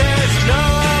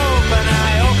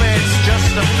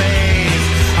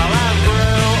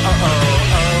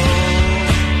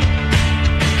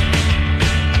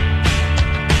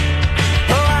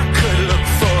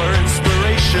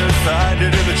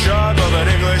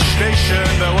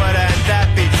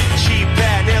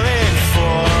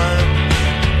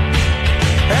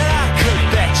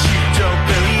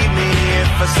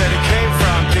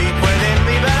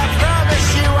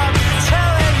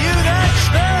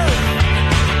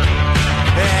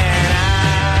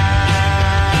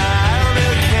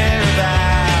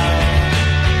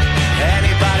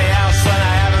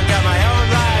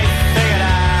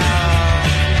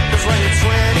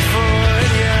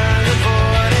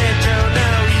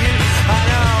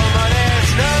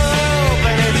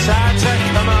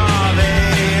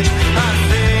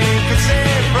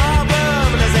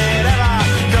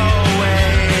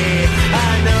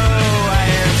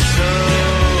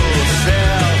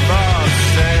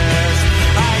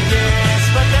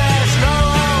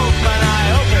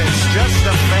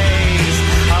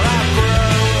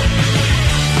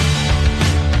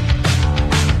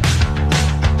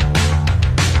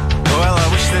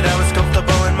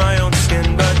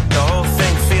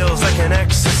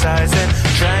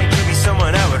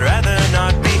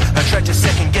tried to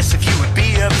second guess if you would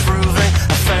be approving.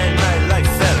 I find my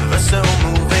life ever so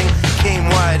moving. Came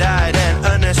wide-eyed and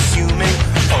unassuming.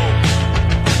 Oh,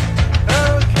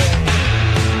 okay.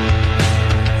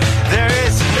 There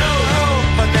is no hope,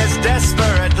 but there's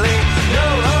desperately no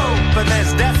hope, but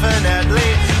there's definitely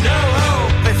no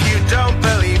hope if you don't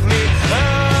believe me.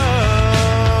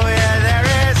 Oh, yeah, there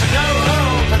is no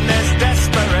hope, but there's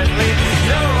desperately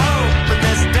no hope, but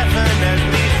there's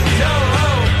definitely no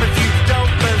hope if you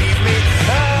don't believe me.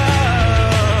 Oh,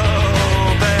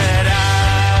 but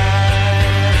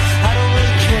I don't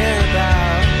really care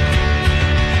about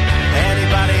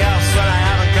anybody else when I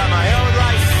haven't got my own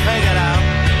life figured out.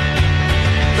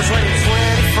 'Cause when you're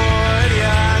 24 and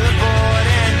young and bored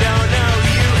and don't know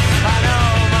you, I know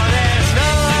more there's no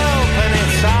hope and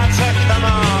it's hard to come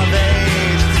of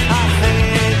age. I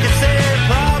think it's a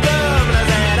problem, does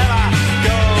it ever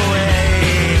go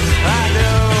away? I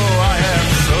know I am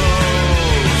so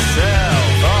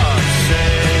self-obsessed,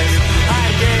 I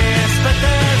guess, but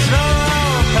there's no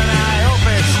hope and I hope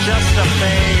it's just a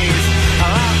phase.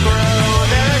 I'll grow,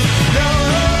 there is no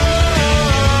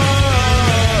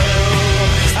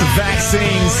It's the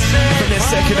Vaccines from their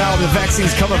second album, The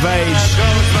Vaccines Come of Age.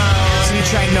 This new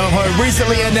track, No Hope,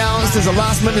 recently announced as a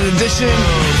last-minute addition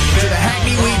to the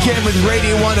Hackney Weekend with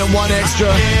Radio 1 and 1 Extra,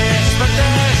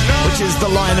 which is the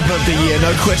lineup of the year,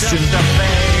 no question.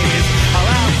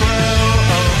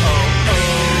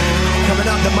 Coming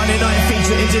up, the Monday night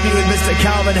feature interview with Mr.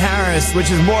 Calvin Harris,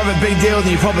 which is more of a big deal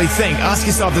than you probably think. Ask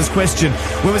yourself this question: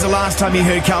 when was the last time you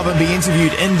heard Calvin be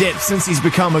interviewed in depth since he's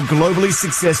become a globally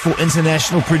successful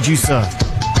international producer?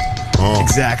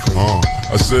 Exactly.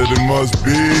 I said it must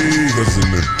be, cause a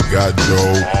nigga got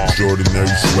dough,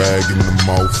 extraordinary swag in the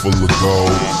mouth full of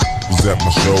gold. Was at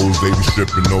my shows, they be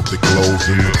stripping off their clothes,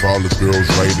 and the college girls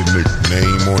write a nigga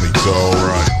name on their toe.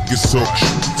 Get soaked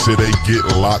till they get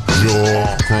locked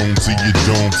jaw, chrome to your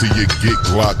dome till you get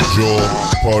Glock jaw.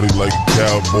 Party like a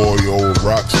cowboy or a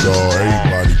rock star.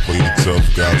 Everybody play the tough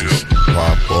guy, just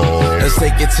pop off. Let's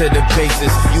take it to the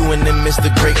basis. You and them Mr.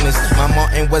 Greatness. My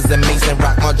Martin was amazing.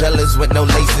 Rock Margellas with no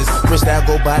laces. Crystal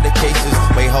go by the cases.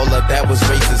 Wait, hold up, that was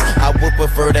racist. I would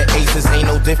prefer the aces. Ain't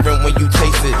no different when you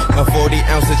taste it. A 40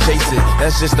 ounce to chase it.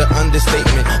 That's just an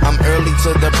understatement. I'm early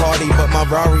to the party, but my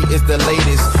Rari is the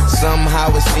latest.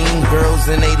 Somehow it seems girls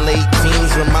in they late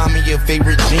teens remind me of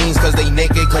favorite jeans, cause they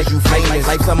naked, cause you famous.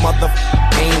 Life's a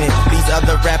ain't it? These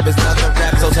other rappers,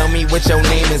 so tell me what your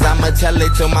name is. I'ma tell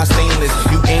it to my stainless.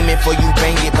 You aim it for you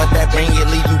bang it, but that bang it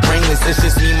leave you brainless. It's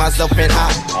just me, myself, and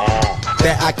I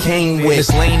that I came with.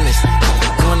 It's lameness.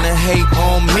 Wanna hate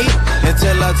on me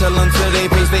until I tell them to they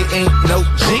face they ain't no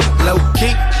G, low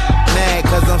key. Mad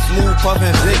cause I'm smooth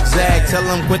puffin' zigzag. Tell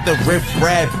them quit the riff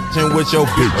rapping with your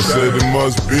bitch. I said it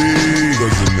must be,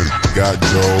 cause a nigga got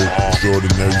dough,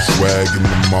 extraordinary swag in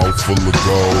the mouth full of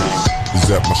gold. Was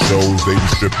at my shows, they be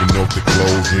stripping off their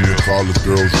clothes, and the college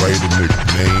girls write a nigga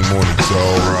name on their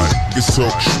toe. Get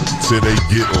soaked till they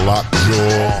get locked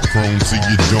jaw, chrome to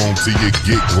your dome till you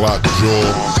get Glock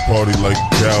jaw. Party like a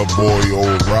cowboy or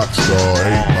a rock star.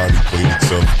 Everybody play the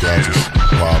tough guy, just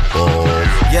pop off.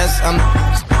 Yes,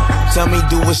 tell me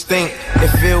do a stink.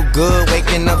 It feel good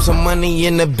waking up some money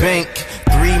in the bank.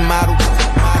 3 model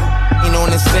on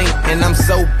the sink, and I'm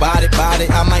so body.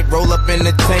 I might roll up in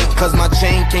the tank, cause my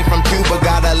chain came from Cuba.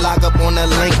 Got a lock up on the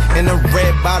link, and the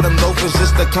red bottom loafers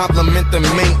just to compliment the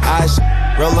mink.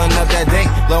 Rolling up that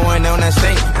dank, blowing on that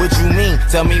stink. What you mean?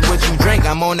 Tell me what you drink.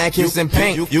 I'm on that kiss and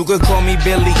pink. You could call me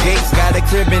Billy Gates. Got a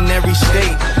crib in every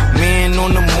state. Man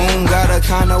on the moon, got a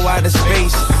condo out of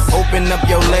space. Open up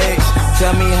your legs,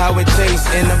 tell me how it tastes.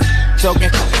 And I'm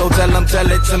talking, so tell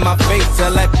it to my face.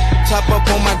 Tell that top up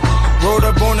on my road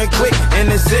up on it quick. In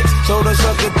the 6, shoulder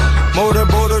shucker, motor.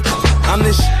 I'm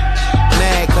this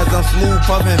mad cause I'm smooth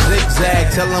puffin'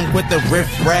 zigzag. Tell them quit the riff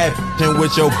rapping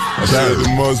with your I said it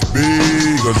must be,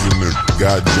 cause a nigga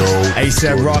got dough.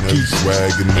 A$AP Rocky,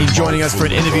 he's joining us for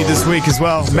an interview this week as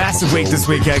well. Massive week this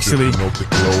week, actually. We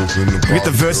got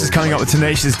the verses coming up with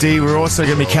Tenacious D. We're also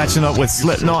going to be catching up with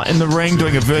Slipknot in the ring,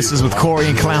 doing a verses with Corey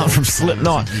and Clown from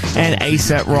Slipknot and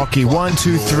A$AP Rocky. 1,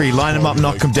 2, 3, line them up,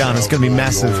 knock them down. It's going to be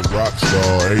massive.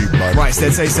 Right, so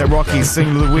that's A$AP Rocky's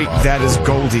single of the week. That is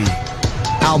Goldie.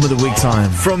 Album of the week time.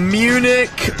 From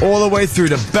Munich all the way through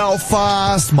to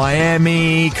Belfast,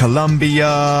 Miami,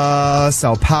 Colombia,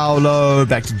 Sao Paulo,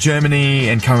 back to Germany,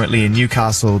 and currently in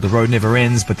Newcastle. The road never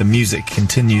ends, but the music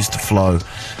continues to flow.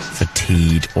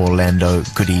 Fatigued Orlando,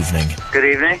 good evening. Good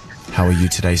evening. How are you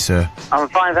today, sir? I'm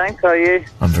fine, thanks. How are you?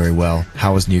 I'm very well.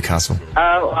 How is Newcastle?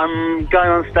 I'm going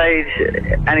on stage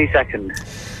any second.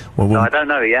 Well, so I don't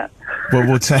know yet.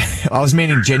 Well, I was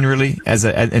meaning generally,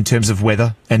 in terms of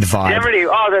weather and vibe. Generally,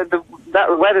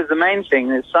 that weather's the main thing.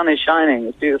 The sun is shining.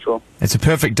 It's beautiful. It's a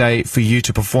perfect day for you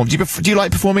to perform. Do you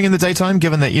like performing in the daytime,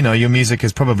 given that, you know, your music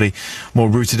is probably more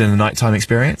rooted in a nighttime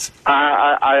experience?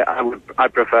 I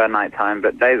prefer nighttime,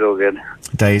 but day's all good.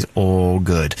 Day's all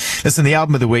good. Listen, the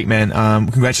album of the week, man,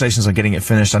 congratulations on getting it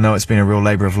finished. I know it's been a real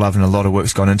labour of love and a lot of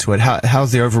work's gone into it.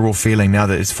 How's the overall feeling now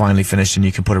that it's finally finished and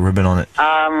you can put a ribbon on it?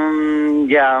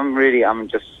 Yeah, I'm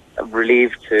just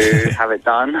relieved to have it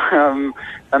done.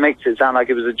 That makes it sound like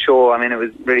it was a chore. I mean, it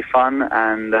was really fun,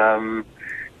 and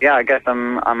yeah, I guess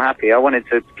I'm happy. I wanted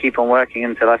to keep on working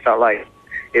until I felt like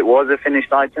it was a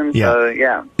finished item. Yeah. So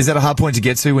yeah. Is that a hard point to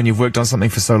get to when you've worked on something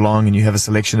for so long and you have a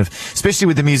selection of, especially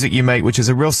with the music you make, which is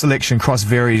a real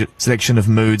varied selection of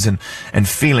moods and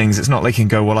feelings? It's not like you can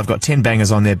go, well, I've got 10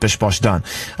 bangers on there, bish bosh done.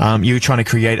 You're trying to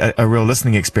create a real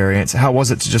listening experience. How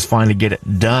was it to just finally get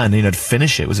it done, to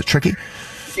finish it? Was it tricky?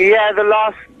 Yeah, the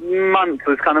last month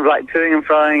was kind of like toing and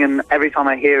froing, and every time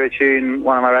I hear a tune,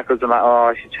 one of my records, I'm like, oh,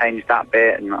 I should change that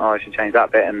bit, and oh, I should change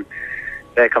that bit, and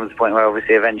there comes a point where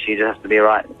obviously eventually you just have to be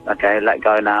right, okay, let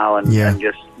go now, and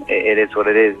just, it is what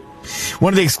it is.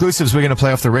 One of the exclusives we're going to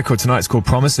play off the record tonight is called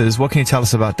Promises. What can you tell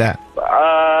us about that?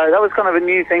 That was kind of a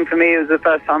new thing for me. It was the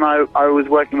first time I was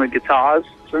working with guitars.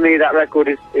 For me, that record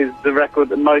is the record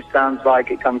that most sounds like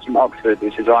it comes from Oxford,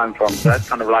 which is where I'm from. So that's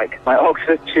kind of like my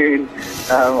Oxford tune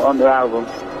on the album.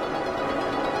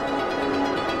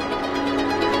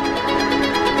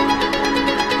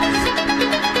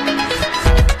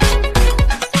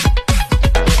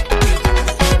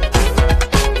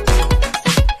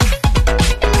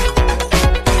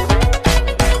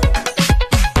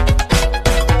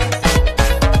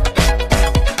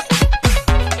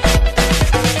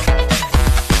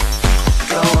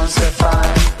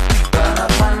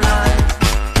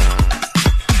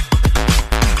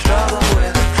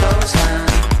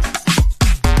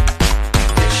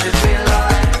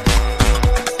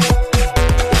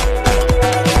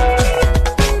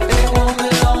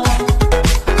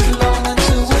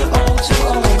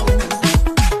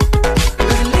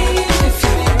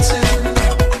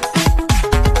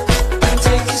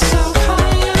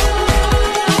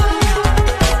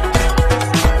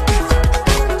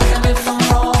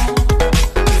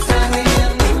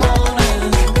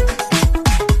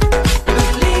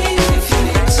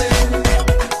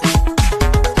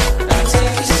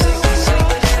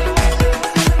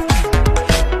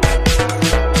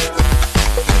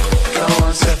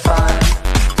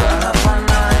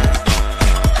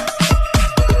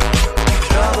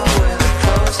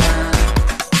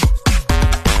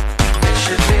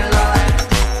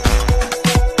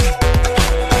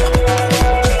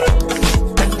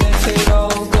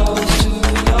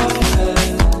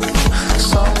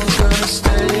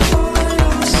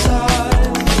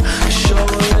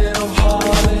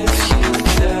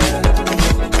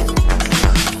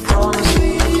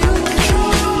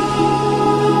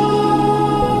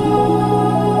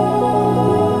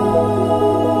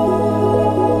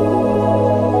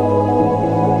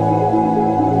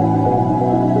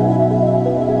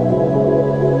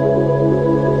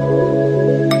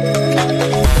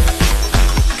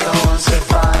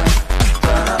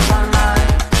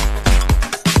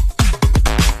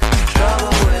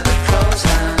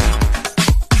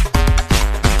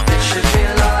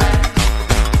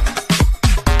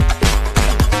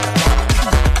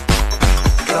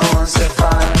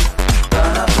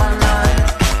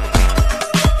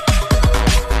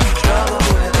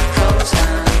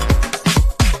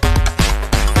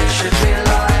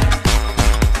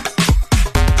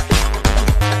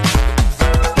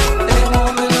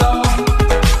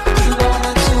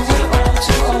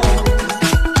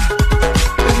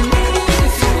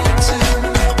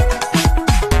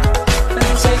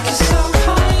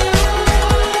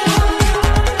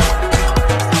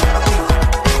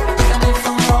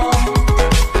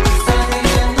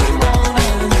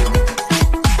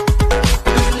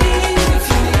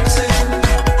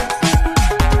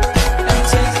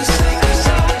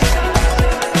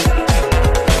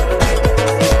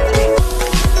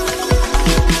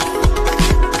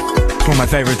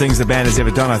 Favorite things the band has ever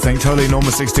done, I think. Totally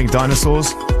Enormous Extinct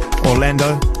Dinosaurs,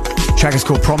 Orlando. Track is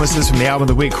called Promises from the album of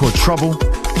the week called Trouble.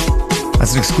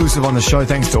 That's an exclusive on the show.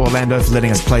 Thanks to Orlando for letting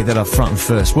us play that up front and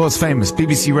first. World's famous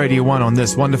BBC Radio 1 on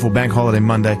this wonderful Bank Holiday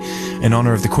Monday in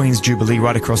honor of the Queen's Jubilee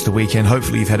right across the weekend.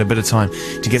 Hopefully you've had a bit of time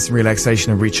to get some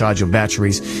relaxation and recharge your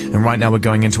batteries. And right now we're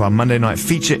going into our Monday night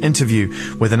feature interview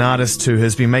with an artist who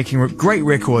has been making great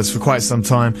records for quite some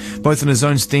time, both on his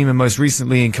own steam and most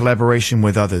recently in collaboration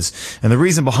with others. And the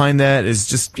reason behind that is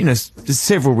just, there's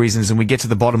several reasons, and we get to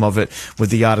the bottom of it with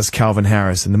the artist Calvin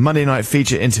Harris and the Monday night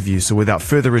feature interview. So without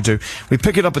further ado, we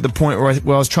pick it up at the point where I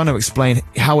was trying to explain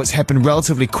how it's happened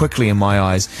relatively quickly in my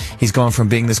eyes. He's gone from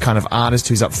being this kind of artist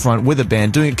who's up front with a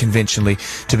band, doing it conventionally,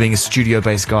 to being a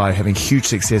studio-based guy, having huge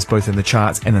success both in the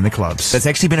charts and in the clubs. It's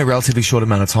actually been a relatively short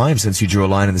amount of time since you drew a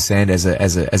line in the sand as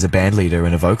a band leader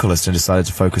and a vocalist and decided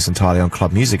to focus entirely on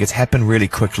club music. It's happened really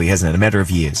quickly, hasn't it? A matter of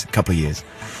years, a couple of years.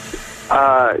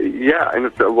 Yeah,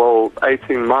 in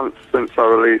 18 months since I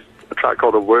released a track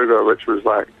called A Wurger, which was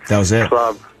like that was it.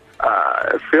 Club.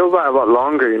 It feels like a lot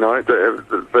longer,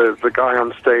 the guy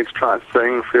on stage trying to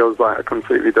sing feels like a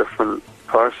completely different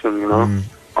person,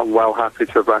 I'm well happy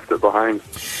to have left it behind.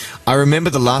 I remember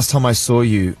the last time I saw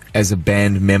you as a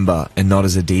band member and not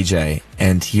as a DJ,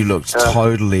 and you looked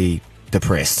totally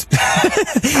depressed.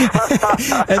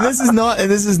 and this is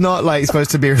not like supposed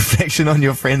to be a reflection on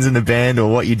your friends in the band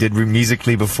or what you did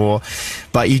musically before,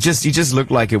 but you just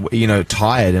looked like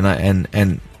tired, and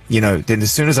then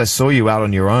as soon as I saw you out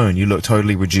on your own, you looked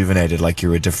totally rejuvenated, like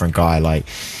you're a different guy. Like,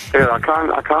 yeah, I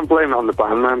can't blame it on the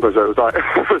band members. It was like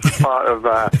it was part of.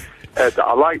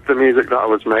 I liked the music that I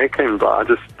was making,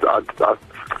 but I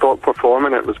thought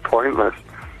performing it was pointless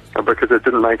because it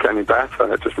didn't make it any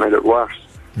better. It just made it worse.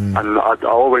 And I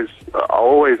always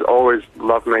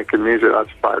love making music. That's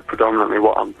like predominantly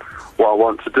what I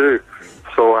want to do.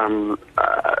 So I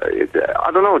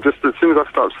don't know. Just as soon as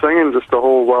I started singing, just a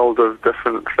whole world of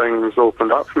different things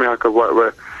opened up for me. I could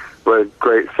work with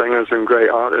great singers and great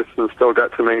artists and still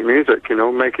get to make music.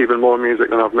 Make even more music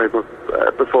than I've made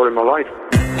before in my life.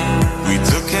 We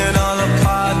took it all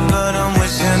apart, but I'm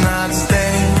wishing I'd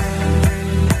stay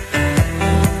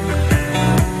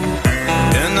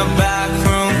in the back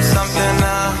room. Something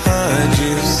I heard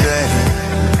you say.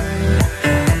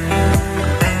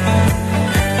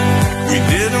 We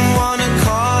didn't want to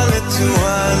call it too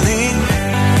early.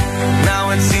 Now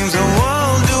it seems a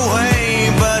world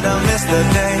away, but I miss the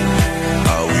day.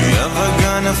 Are we ever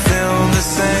gonna feel the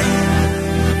same?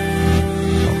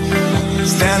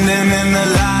 Standing in the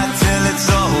light till it's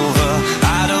over,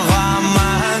 out of our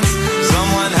minds.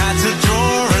 Someone had to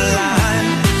draw a line.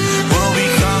 We'll be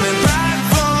coming back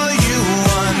for you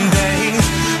one day.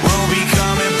 We'll be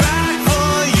coming back for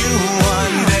you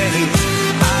one day.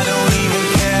 I don't even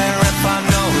care if I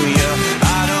know you're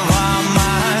out of our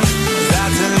minds.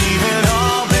 That's to leave it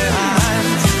all behind.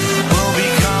 We'll be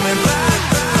coming back,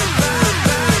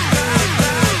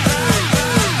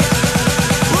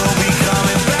 We'll be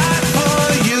coming back for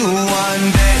you one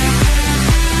day.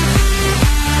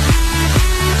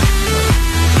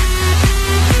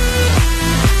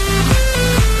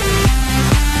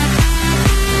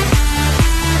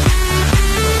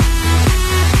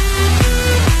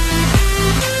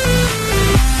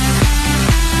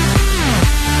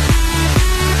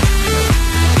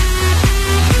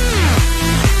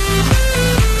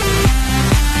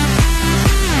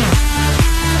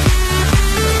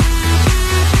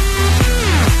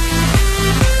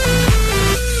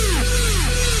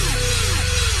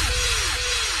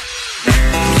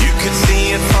 You could see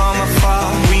it from afar.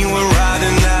 We were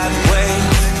riding that wave,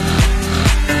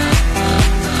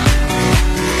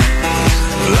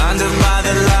 blinded by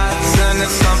the lights, and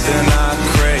it's something I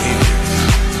crave.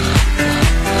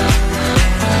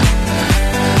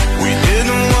 We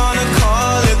didn't want to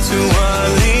call it too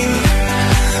early.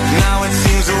 Now it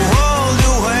seems a world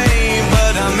away,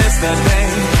 but I miss that day.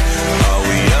 Are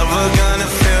we ever gonna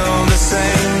feel the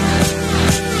same?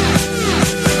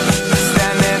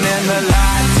 Standing in the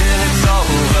light till it's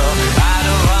over, out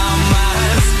of our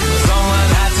minds. Someone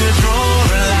had to draw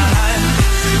a line.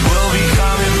 We'll be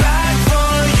coming back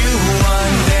for you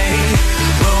one day.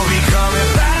 We'll be coming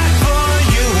back for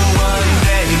you one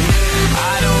day.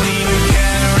 I don't even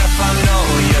care if I know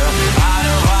you're out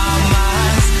of our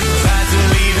minds. Time to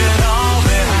leave it all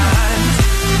behind.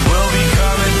 We'll be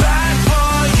coming back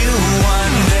for you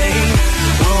one day.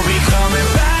 We'll be coming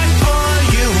back for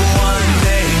you one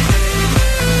day.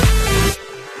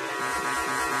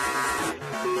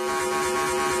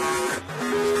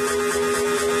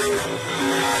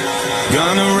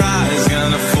 Gonna rise,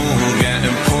 gonna fall,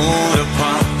 getting pulled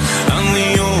apart. Only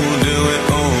you'll do it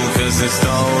all, 'cause it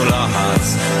stole our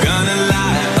hearts. Gonna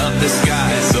light up the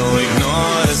sky, so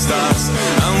ignore the stars.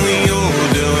 Only you'll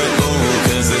do it all,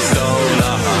 'cause it stole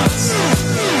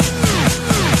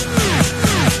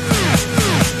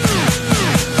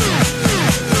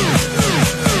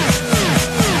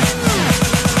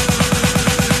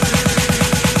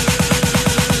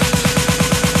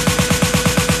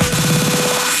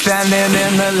Standing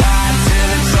in the light till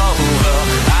it's over,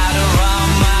 out of our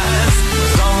minds.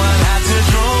 Someone had to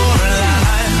draw a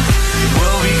line.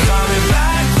 We'll be coming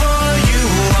back for you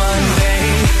one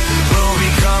day. We'll be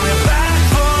coming back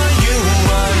for you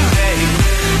one day.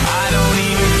 I don't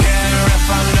even care if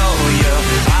I know you're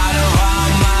out of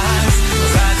our minds.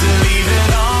 Time to leave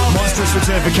it all. Monstrous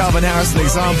return for Calvin Harris, an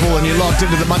example, and you're locked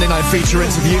into the Monday Night Feature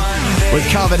interview with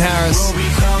Calvin Harris.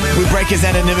 We break his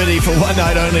anonymity for one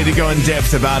night only to go in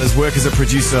depth about his work as a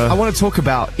producer. I want to talk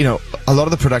about, you know, a lot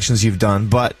of the productions you've done,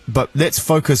 but let's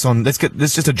focus on, let's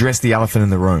just address the elephant in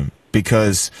the room,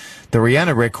 because the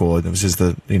Rihanna record, which is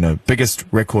the, you know, biggest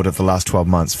record of the last 12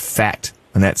 months, fact,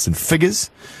 and that's in figures,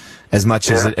 as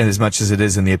much as it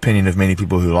is in the opinion of many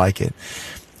people who like it.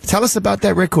 Tell us about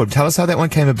that record. Tell us how that one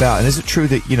came about, and is it true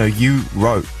that, you know, you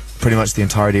wrote pretty much the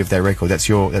entirety of that record? That's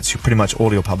pretty much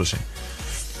all your publishing.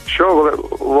 Sure,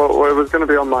 well, it was going to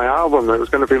be on my album. It was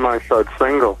going to be my third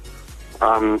single.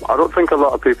 I don't think a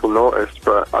lot of people noticed,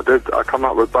 but I come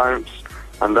up with Bounce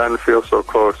and then Feel So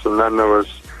Close, and then there was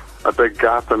a big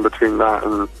gap in between that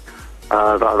and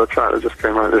that other track that just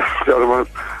came out, the other one.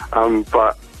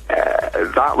 But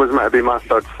that was meant to be my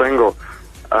third single,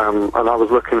 and I was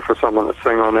looking for someone to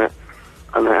sing on it,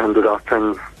 and it ended up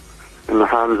in the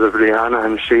hands of Rihanna,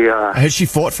 and she... I heard she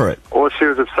fought for it. Oh, she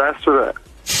was obsessed with it.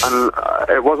 And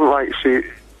it wasn't like she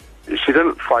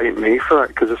didn't fight me for it,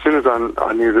 because as soon as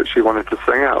I knew that she wanted to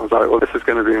sing it, I was like, well, this is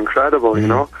going to be incredible, you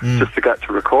know, just to get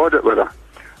to record it with her.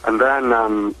 And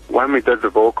then when we did the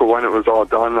vocal, when it was all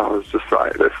done, I was just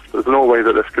like, there's no way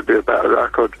that this could be a better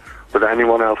record with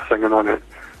anyone else singing on it.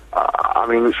 I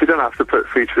mean, she didn't have to put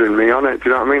featuring me on it, do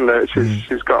you know what I mean?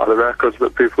 She's got other records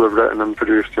that people have written and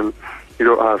produced, and you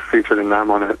don't have featuring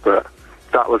them on it, but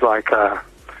that was like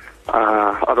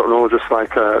I don't know, just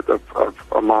like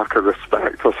a mark of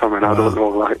respect or something. Wow. I don't know,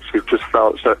 like she just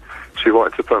felt that she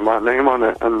wanted to put my name on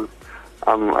it, and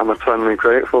I'm eternally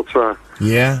grateful to her.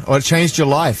 Yeah, well, it changed your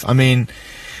life. I mean,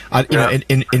 you know,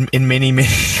 in many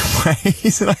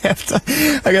ways. And I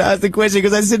gotta ask the question,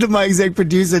 because I said to my exec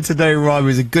producer today, Rob,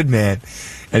 who's a good man,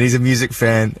 and he's a music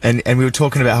fan, and we were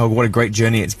talking about what a great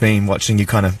journey it's been watching you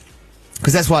kind of.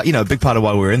 Because that's why, you know, a big part of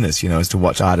why we're in this, you know, is to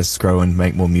watch artists grow and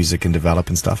make more music and develop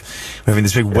and stuff. We're having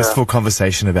this big wistful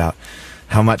conversation about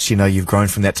how much, you know, you've grown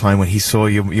from that time when he saw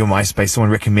your MySpace, someone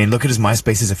recommend, look at his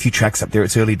MySpace, there's a few tracks up there,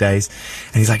 it's early days.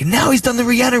 And he's like, now he's done the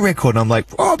Rihanna record. And I'm like,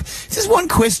 Rob, this is one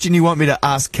question you want me to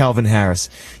ask Calvin Harris.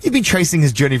 You've been tracing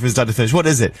his journey from start to finish. What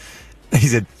is it? And he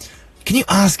said, can you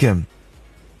ask him,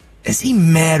 is he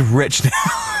mad rich now?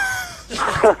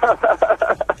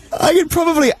 I could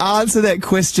probably answer that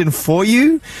question for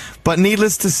you, but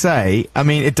needless to say, I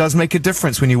mean, it does make a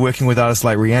difference when you're working with artists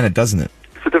like Rihanna, doesn't it?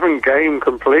 It's a different game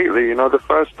completely. You know, the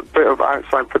first bit of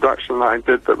outside production that I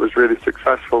did that was really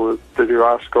successful was Did You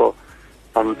Ask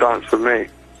on Dance With Me.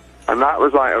 And that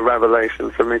was like a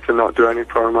revelation for me, to not do any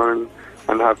promo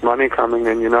and have money coming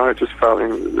in, you know. It just felt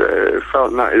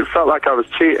like I was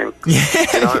cheating.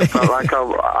 You know, it felt like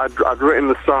I'd written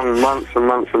the song months and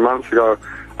months and months ago,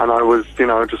 and I was, you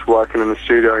know, just working in the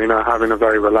studio, you know, having a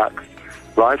very relaxed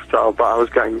lifestyle, but I was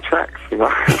getting checks, you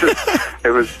know.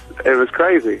 it was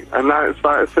crazy. And now it's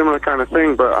like a similar kind of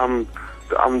thing, but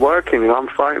I'm working, you know, I'm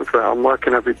fighting for it. I'm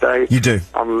working every day. You do.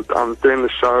 I'm doing the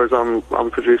shows, I'm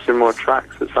producing more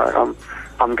tracks. It's like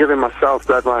I'm giving myself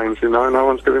deadlines, you know. No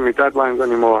one's giving me deadlines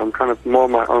anymore. I'm kind of more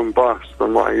my own boss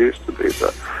than what I used to be,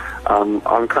 but I'm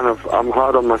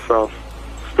hard on myself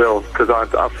still, because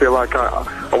I feel like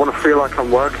I want to feel like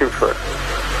I'm working for it.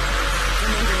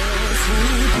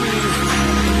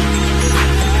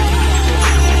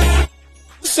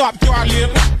 What's up,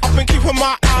 darling? I've been keeping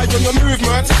my eye on your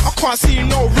movement. I can't see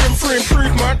no room for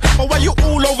improvement. But when you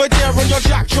all over there on your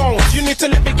Jack Jones, you need to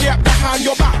let me get behind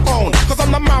your backbone. Cause I'm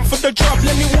the man for the job,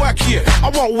 let me work here. I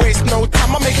won't waste no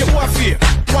time, I make it worth it.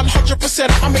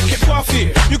 100% I make it worth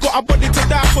it. You got a body to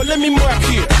die for, let me work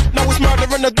here. Now it's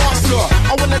murder on the dance floor.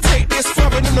 I wanna take this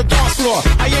further than the dance floor.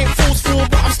 I ain't forceful,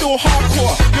 but I'm still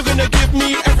hardcore. You're gonna give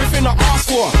me everything I ask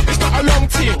for. It's not a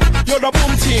long thing, you're the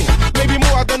boom team. Maybe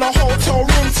more than a hotel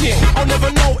room team. I'll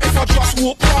never know if I just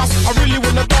walk past. I really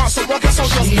wanna dance, so I guess I'll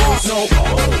just pass. No,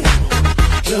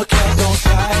 look at those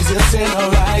eyes, it's in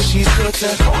her eyes. She's good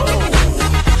to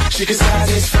hold. She can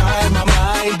satisfy my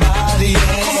mind, body, and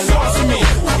come and dance with me,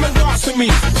 come and dance with me,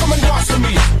 come and dance with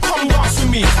me, come dance with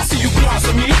me. I see you glance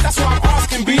at me, that's why I'm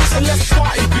asking, B. So let's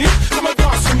party, B. Come and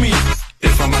dance with me.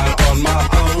 If I'm out on my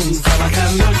own, then I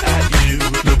can look at you,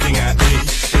 looking at me.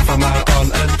 If I'm out on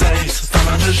a date, then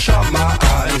I just shut my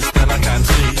eyes, then I can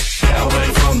see. Get away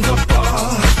from the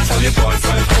bar, tell your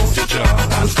boyfriend hold your jaw and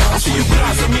dance. I see you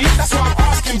glance at me, that's why I'm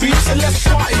asking, B. So let's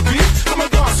party, B. Come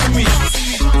and dance with me.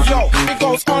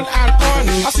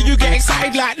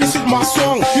 my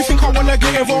song. You think I wanna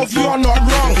get involved, you are not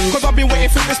wrong. Cause I've been waiting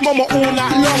for this moment all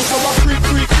night long. So I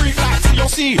creep like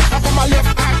TLC. I got my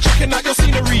left eye checking out your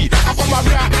scenery. I got my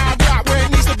right eye right where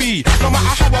it needs to be. No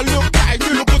matter how I look at it,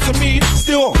 you look good to me.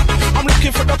 Still, I'm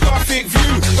looking for the perfect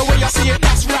view. The way I see it,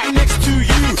 that's right next to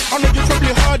you. I know you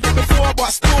probably heard it before,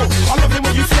 but still, I love it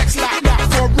when you flex like that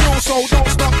for real. So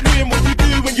don't stop doing what you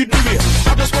do when you do it.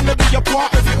 I just wanna be a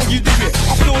part of it when you do it.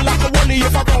 I feel like a Wally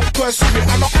if I don't pursue it,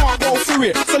 and I can't go through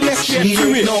it. So let's get to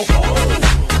it. No,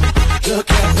 look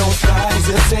at those thighs,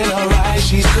 it's in her eyes.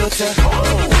 She's good to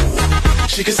hold.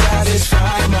 She can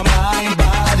satisfy my mind,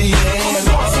 body, and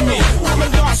come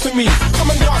and dance with me. Come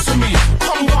and dance with me.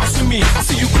 Come dance with me. I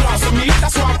see you glance at me.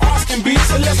 That's why I'm asking, B.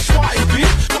 So let's party, B.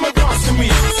 Come and dance with me.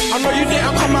 I know you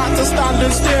didn't come out to stand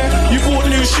and stare. You bought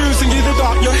new shoes and you did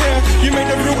up your hair. You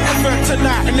made a real effort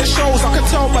tonight, and it shows. I can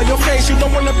tell by your face you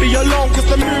don't wanna be alone, cause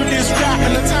the mood is right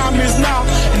and the time is now.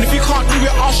 And if you can't do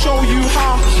it, I'll show you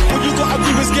how. What you gotta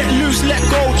do is get loose, let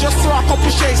go. Just throw a couple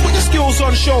shakes, put your skills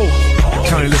on show.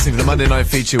 Currently listening to the Monday Night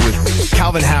Feature with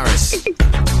Calvin Harris,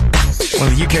 one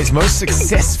of the UK's most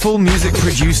successful music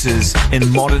producers in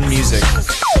modern music.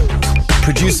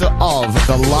 Producer of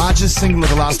the largest single of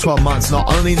the last 12 months, not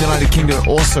only in the United Kingdom,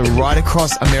 also right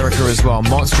across America as well.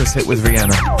 Monstrous hit with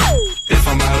Rihanna. if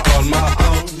I'm out on my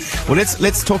own. Well,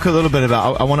 let's talk a little bit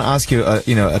about. I want to ask you,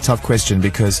 a tough question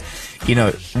because,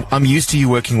 I'm used to you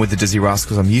working with the Dizzy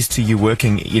Rascals. I'm used to you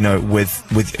working,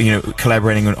 with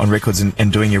collaborating on records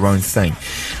and doing your own thing.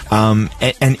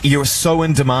 And you're so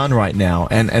in demand right now.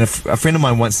 And a friend of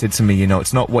mine once said to me,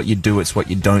 it's not what you do, it's what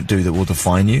you don't do that will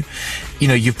define you.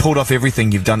 You've pulled off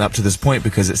everything you've done up to this point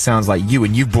because it sounds like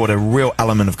you've brought a real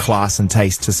element of class and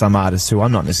taste to some artists who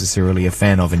I'm not necessarily a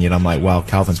fan of, and yet I'm like, wow,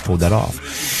 Calvin's pulled that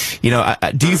off.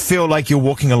 Do you feel like you're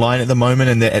walking a line at the moment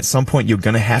and that at some point you're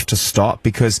going to have to stop?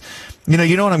 Because, you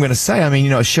know what I'm going to say? I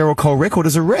mean, a Cheryl Cole record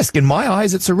is a risk. In my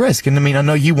eyes, it's a risk. And I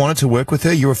know you wanted to work with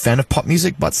her. You're a fan of pop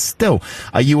music, but still,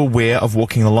 are you aware of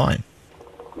walking the line?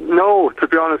 No, to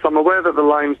be honest, I'm aware that the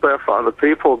line's there for other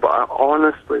people, but I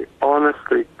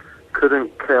honestly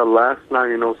couldn't care less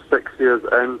now, 6 years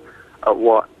in, at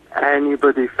what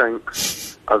anybody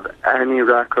thinks of any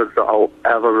record that I'll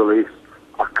ever release.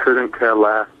 I couldn't care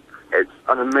less. It's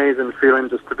an amazing feeling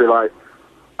just to be like,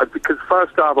 because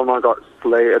first album I got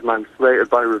slated, man, slated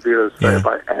by reviewers, slated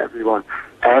by everyone.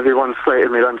 Everyone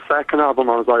slated me. Then second album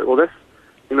I was like, well, this,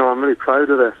 I'm really proud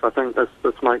of this. I think this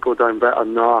might go down better.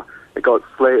 Nah, it got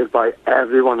slated by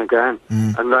everyone again.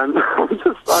 And then I was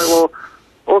just like, well,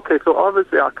 okay, so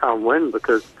obviously I can't win,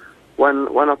 because when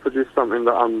I produce something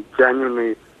that I'm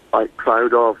genuinely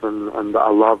proud of and that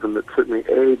I love and that took me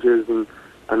ages and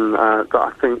that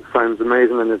I think sounds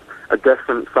amazing and is a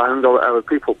different sound or whatever,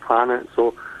 people plan it.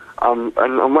 So and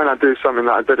when I do something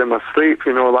that I did in my sleep,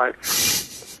 like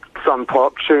some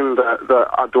pop tune that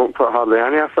I don't put hardly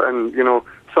any effort in,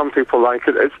 some people like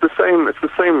it. It's the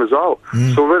same result.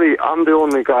 So really, I'm the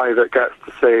only guy that gets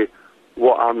to say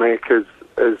what I make is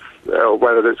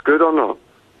whether it's good or not.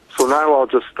 So now I'll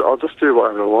just do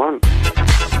whatever I want.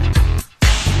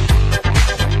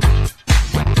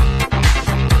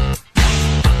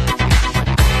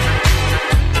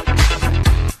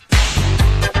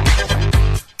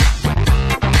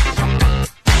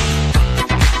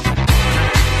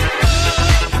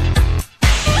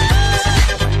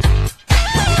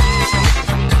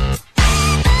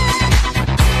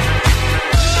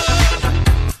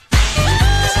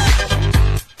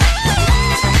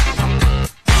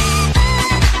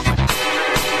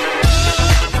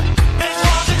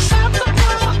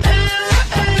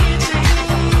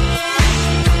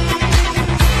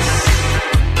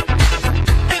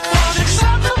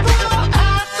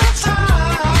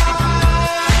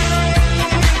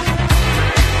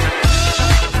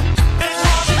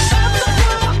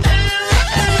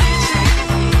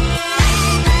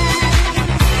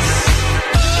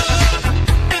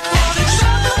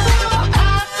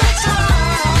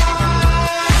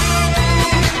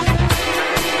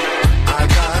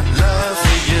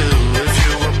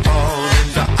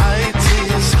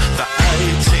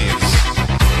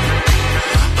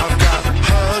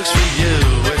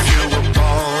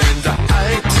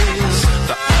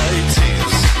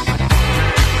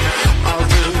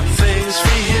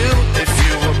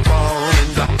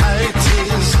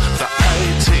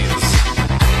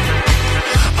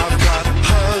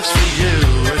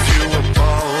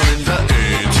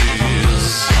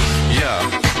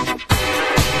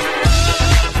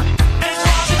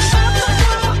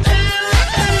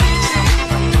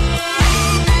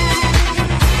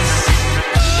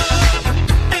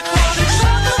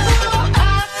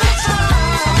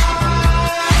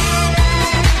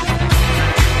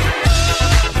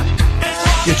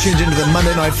 tuned into the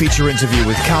Monday Night Feature interview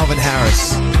with Calvin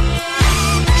Harris,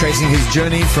 tracing his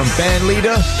journey from band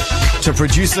leader to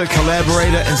producer,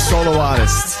 collaborator, and solo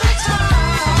artist.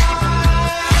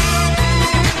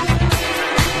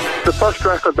 The first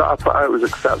record that I put out was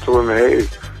Acceptable in the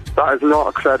 80s. That is not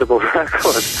a credible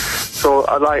record. So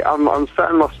I'm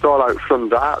setting my stall out from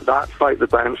that. That's like the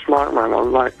benchmark, man.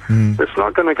 I'm like, it's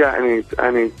not going to get any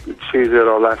cheesier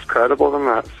or less credible than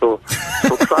that. So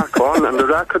crack on. And the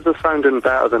records are sounding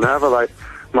better than ever. Like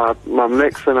my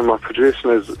mixing and my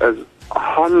producing is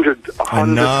 100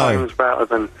 times better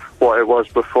than what it was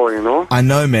before, you know? I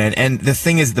know, man. And the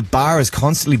thing is, the bar is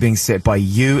constantly being set by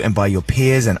you and by your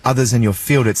peers and others in your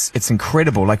field. It's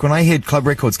incredible. Like when I hear club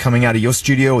records coming out of your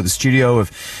studio or the studio of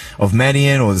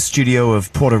Madian or the studio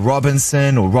of Porter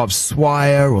Robinson or Rob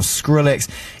Swire or Skrillex,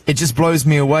 it just blows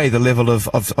me away, the level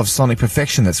of sonic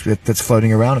perfection that's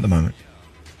floating around at the moment.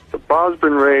 The bar's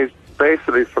been raised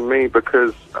basically for me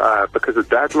because of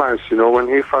Deadmau5, you know, when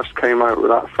he first came out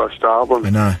with that first album,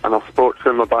 and I spoke to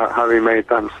him about how he made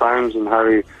them sounds and how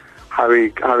he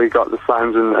got the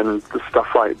sounds and the stuff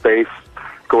like bass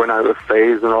going out of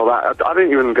phase and all that. I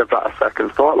didn't even give that a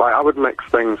second thought. Like, I would mix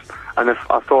things, and if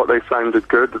I thought they sounded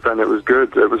good, then it was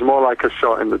good. It was more like a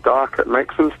shot in the dark at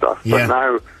mixing stuff. Yeah. But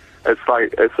now it's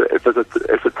like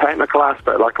it's a technical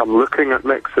aspect. Like, I'm looking at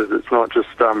mixes. It's not just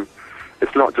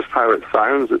how it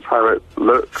sounds, it's how it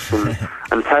looks,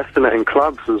 and testing it in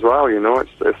clubs as well, you know.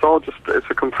 It's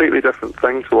a completely different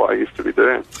thing to what I used to be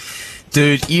doing.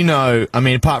 Dude, you know, I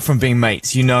mean, apart from being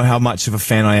mates, you know how much of a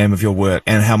fan I am of your work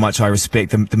and how much I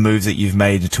respect the moves that you've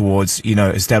made towards, you know,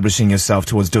 establishing yourself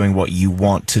towards doing what you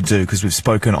want to do, because we've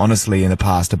spoken honestly in the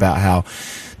past about how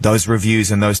those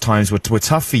reviews and those times were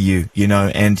tough for you, you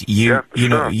know, and you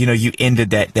ended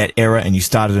that era and you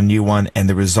started a new one, and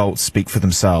the results speak for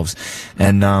themselves.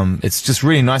 And it's just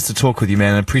really nice to talk with you,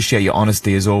 man. I appreciate your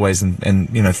honesty as always, and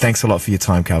you know, thanks a lot for your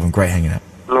time, Calvin. Great hanging out.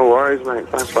 No worries, mate.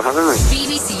 Thanks for having me.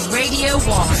 BBC Radio 1.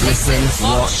 Listen,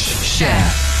 watch,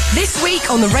 share. This week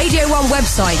on the Radio 1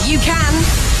 website, you can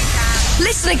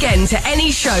listen again to any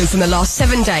show from the last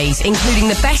 7 days, including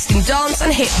the best in dance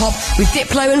and hip-hop with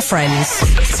Diplo and friends.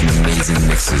 Some amazing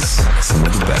mixes, some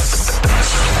of the best.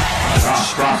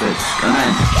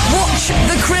 Watch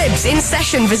The Cribs in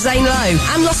session for Zane Lowe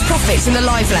and Lost Profits in the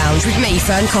Live Lounge with me,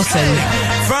 Fern Cotton.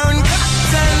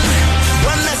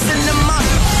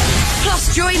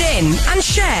 Plus, join in and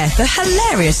share the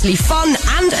hilariously fun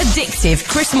and addictive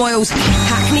Chris Moyle's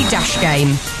Hackney Dash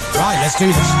game. Right, let's do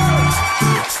this.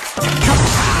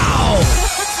 Kapow!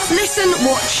 Listen,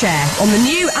 watch, share on the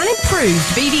new and improved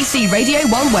BBC Radio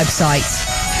 1 website.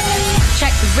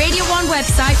 Check the Radio 1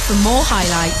 website for more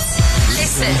highlights.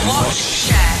 Listen, watch,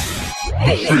 share.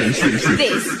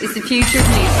 This is the future of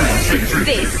music.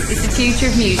 This is the future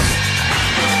of music.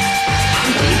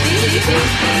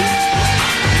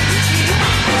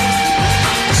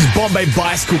 This is Bombay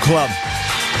Bicycle Club.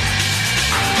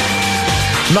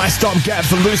 Nice stopgap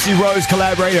for Lucy Rose,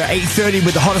 collaborator, 8:30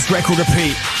 with the hottest record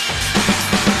repeat.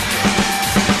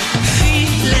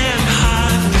 Feeling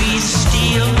heartbeat,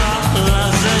 steal all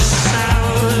of the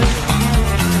sound.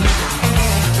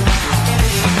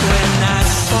 When I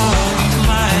fall,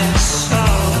 my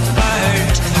soul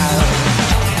burnt out.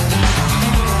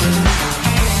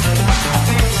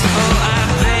 Oh, I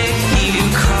beg you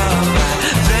come,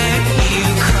 I beg you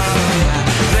come, I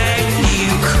beg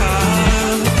you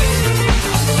come.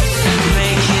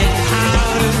 Make it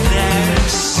out of there,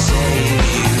 save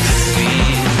you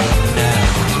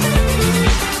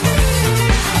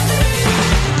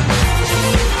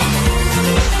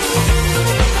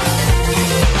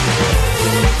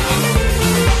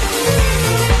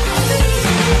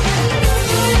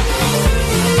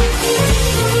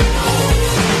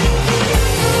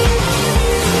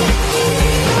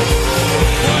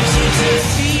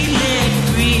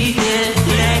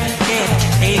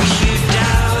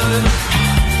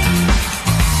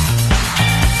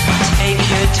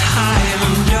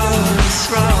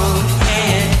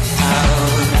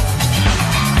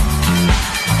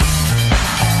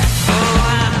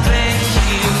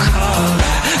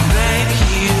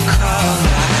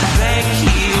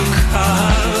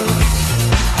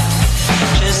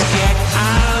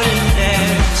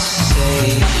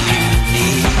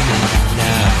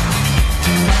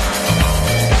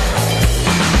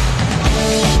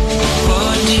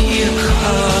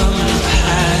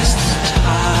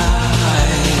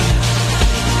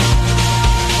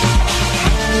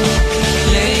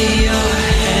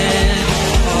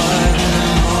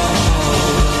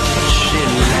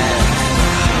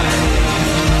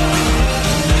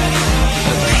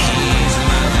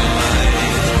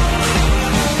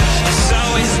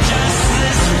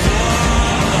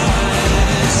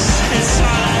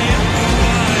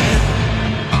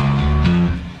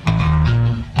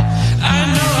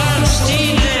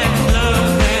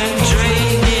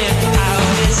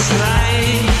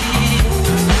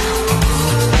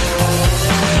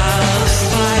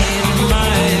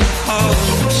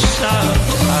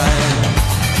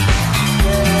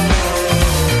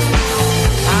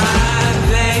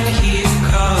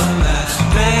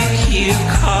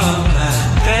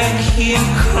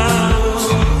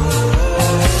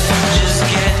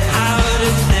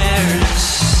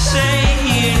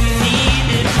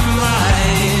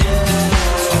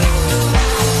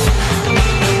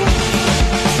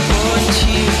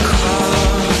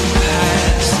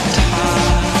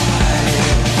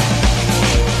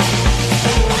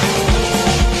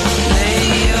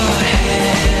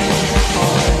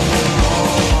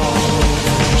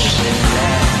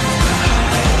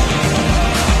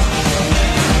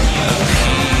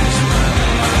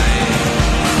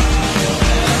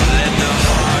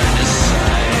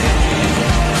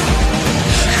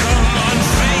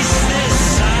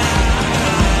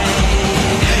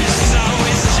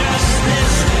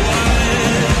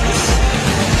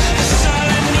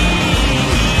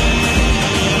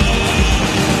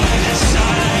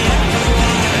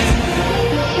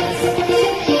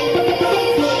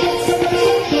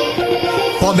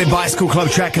Bombay Bicycle Club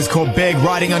track is called Big,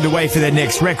 riding underway for their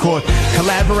next record.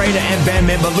 Collaborator and band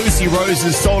member Lucy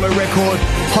Rose's solo record.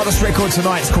 Hottest record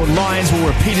tonight is called Lions. We'll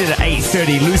repeat it at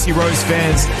 8:30. Lucy Rose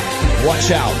fans,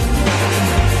 watch out.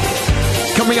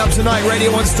 Coming up tonight,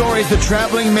 Radio 1 Stories, The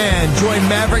Travelling Man. Join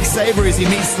Maverick Sabre as he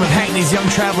meets some of Hackney's young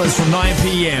travellers from 9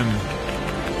 p.m.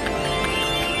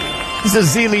 This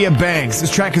is Azealia Banks. This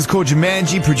track is called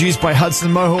Jumanji, produced by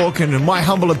Hudson Mohawk, and in my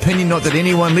humble opinion, not that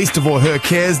anyone, least of all her,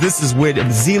 cares, this is where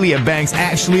Azealia Banks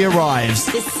actually arrives.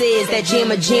 This is that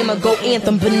jammer, go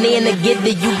anthem, banana, get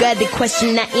it. You got the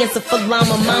question, I answer for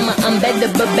llama, mama. I'm better,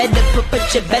 but better,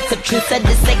 put your bets up,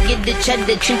 trendsetters, second the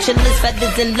cheddar, chinchillas,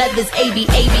 feathers, and leathers, AB,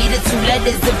 the two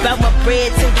letters, about my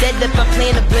bread, so dead if I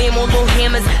plan to blame all those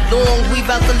hammers, long weave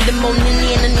out the limo,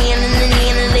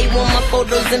 and they want my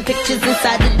photos and pictures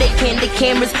inside the day the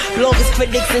cameras, bloggers,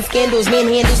 critics, and scandals,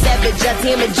 manhandle, savage, I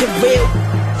damage it real.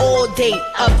 All day,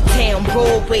 uptown,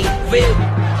 Broadway, real.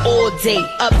 All day,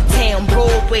 uptown,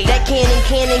 Broadway. That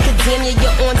cannon, cause damn you,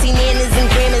 your auntie, nanas, and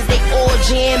grandmas, they all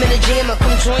jam in a jammer.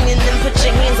 Come join in them, put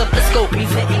your hands up, let's go.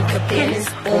 Presenting cabanas,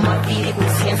 all my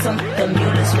vehicles handsome. The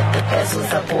mules with the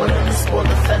bezels, I bought them to spoil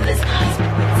the fellas.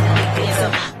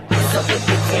 Up with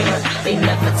the grammar, they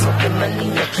never talking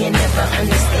money, I can never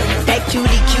understand it. That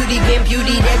cutie, band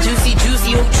beauty, that juicy, who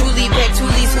truly back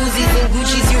toolies, Uzis and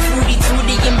Gucci's, you fruity,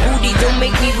 tooty and booty. Don't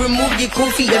make me remove your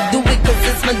koofy, I do it cause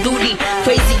it's my duty.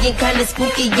 Crazy and kinda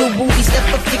spooky, your booty, step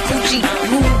up your coochie.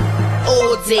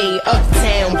 All day,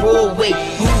 uptown, Broadway.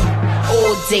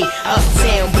 All day,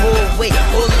 uptown, Broadway.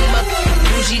 All of my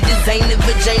bougie designer,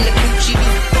 vagina, Gucci.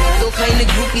 All kind of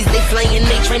groupies, they flying,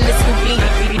 they trying to scoop me.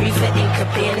 Refitting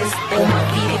cabanas, all my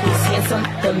vehicles handsome.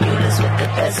 The mules with the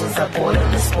bezels, I bought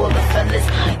them to spoil the fellas.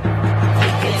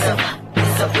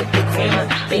 It's up with the grammar,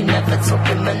 they never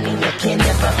talking money, I can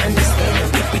never understand it.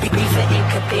 Refitting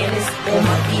cabanas, all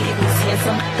my vehicles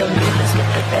handsome. The mules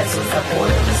with the bezels, I bought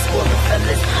them to spoil the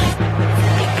fellas.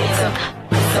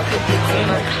 It's up with the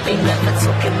grammar, they never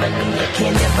talking money, I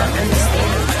can never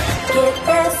understand it. Get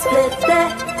that, split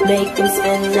that, make them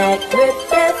spin that, grip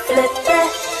that, flip that,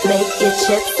 make your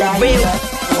chips that. Real,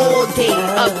 all day,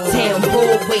 uptown,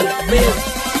 Broadway. Real,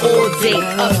 all day,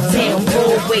 uptown,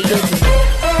 Broadway. Get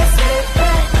that, split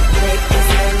that, make them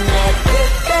spin that,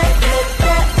 grip that, flip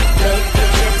that, make your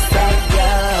chips that,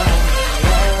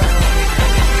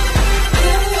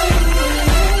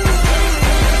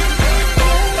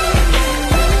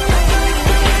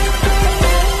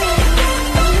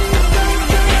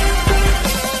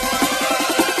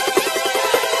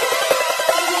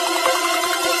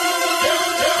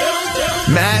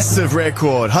 Massive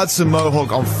record. Hudson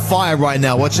Mohawk on fire right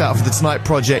now. Watch out for the Tonight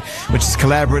Project, which is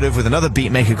collaborative with another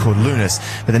beatmaker called Lunas.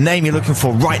 But the name you're looking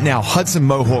for right now, Hudson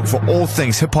Mohawk, for all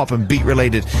things hip-hop and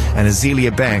beat-related, and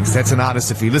Azealia Banks. That's an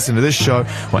artist, if you listen to this show,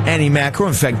 or Annie Mac, or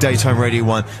in fact Daytime Radio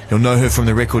 1, you'll know her from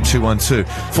the record 212.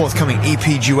 Forthcoming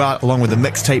EP due out, along with a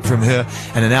mixtape from her,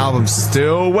 and an album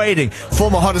still waiting.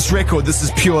 Former hottest record, this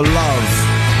is Pure Love.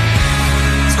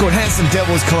 It's called Handsome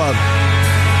Devils Club.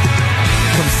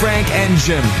 From Frank and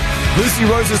Jim. Lucy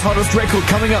Rose's hottest record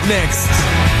coming up next.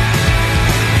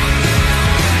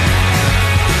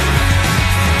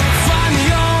 Find me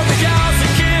all the girls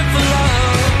that give for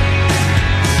love,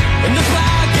 and the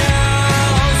fly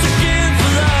girls that give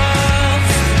for love.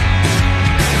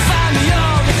 Find me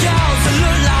all the girls that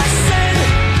look like sin,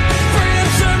 bring them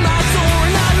to my door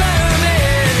and I let them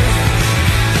in.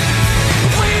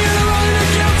 We are the wrong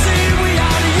and guilty, we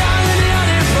are the young and the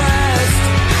unimpressed.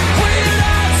 We are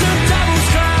the Devil's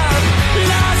Club,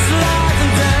 last alive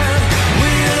and dead.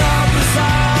 We are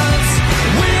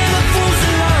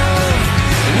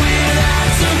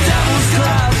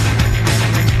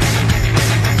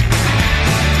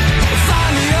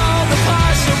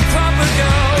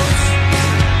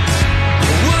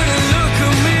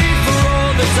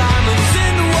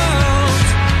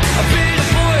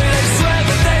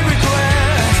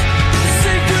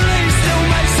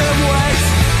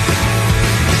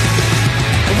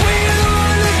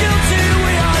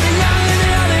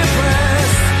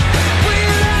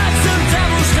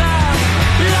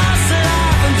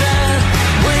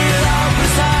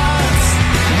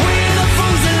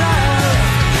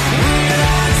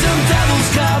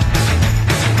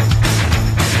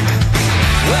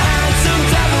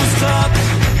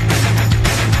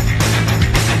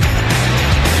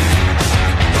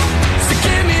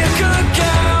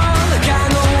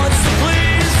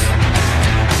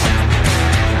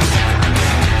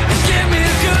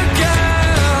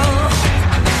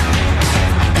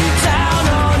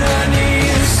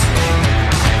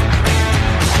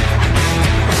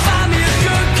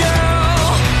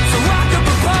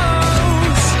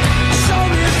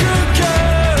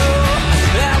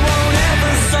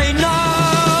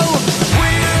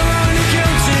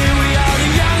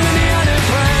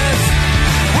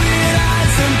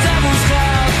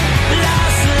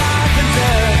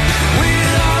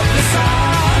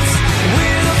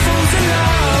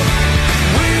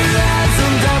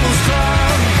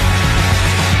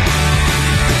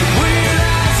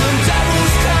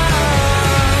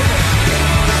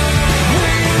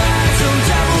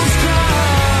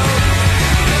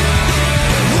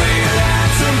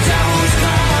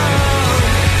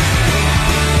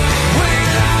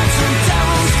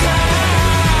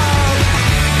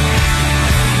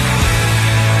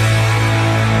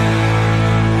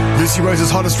Lucy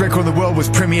Rose's hottest record in the world was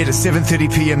premiered at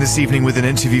 7:30 p.m. this evening with an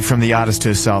interview from the artist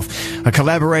herself. A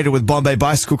collaborator with Bombay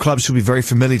Bicycle Club, she'll be very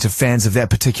familiar to fans of that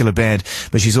particular band,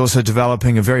 but she's also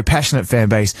developing a very passionate fan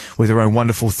base with her own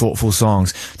wonderful, thoughtful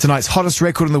songs. Tonight's hottest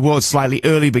record in the world, slightly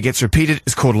early but gets repeated,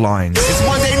 is called Lines. It's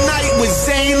Monday night with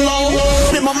Zane,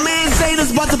 Lowe, and my man Zane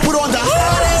is about to put on the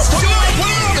hottest joint.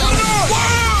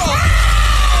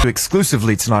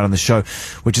 Exclusively tonight on the show,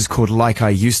 which is called Like I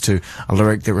Used To, a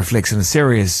lyric that reflects in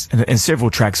several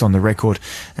tracks on the record,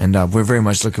 and we're very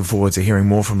much looking forward to hearing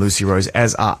more from Lucy Rose,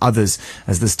 as are others,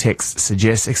 as this text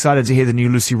suggests. Excited to hear the new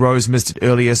Lucy Rose. Missed it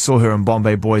earlier, saw her in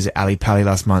Bombay Boys at Ali Pali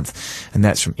last month, and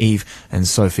that's from Eve and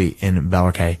Sophie in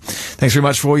Balakay. Thanks very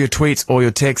much for all your tweets, all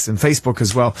your texts, and Facebook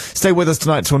as well. Stay with us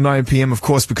tonight till 9 p.m, of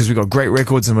course, because we've got great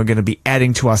records, and we're going to be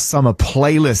adding to our summer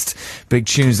playlist big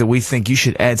tunes that we think you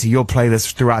should add to your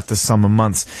playlist throughout the summer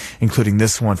months, including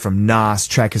this one from Nas.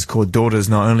 Track is called Daughters.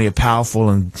 Not only a powerful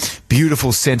and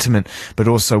beautiful sentiment, but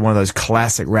also one of those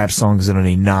classic rap songs that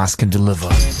only Nas can deliver.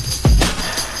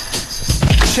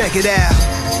 Check it out.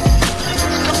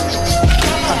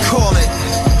 I call it.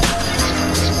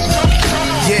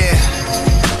 Yeah.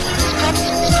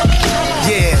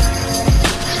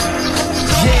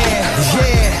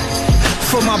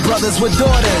 For my brothers with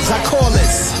daughters, I call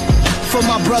this. For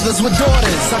my brothers with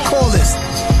daughters, I call this.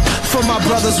 For my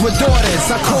brothers with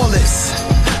daughters, I call this.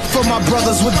 For my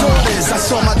brothers with daughters, I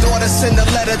saw my daughter send a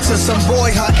letter to some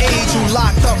boy her age who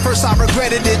locked up. First I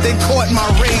regretted it, then caught my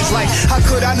rage. Like, how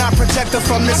could I not protect her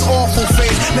from this awful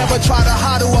fate? Never tried to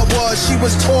hide who I was, she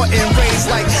was taught and raised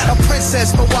like a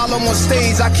princess. But while I'm on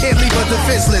stage, I can't leave her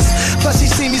defenseless. Plus she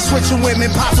see me switching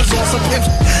women, pops was on some pimp.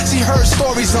 She heard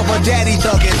stories of her daddy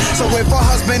thugging. So if her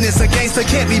husband is a gangster,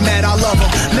 can't be mad, I love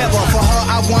him. Never, for her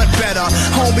I want better.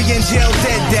 Homie in jail,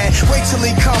 dead dad. Wait till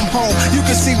he come home, you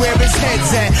can see where his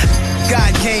head's at.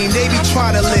 God game, they be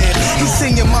trying to live. He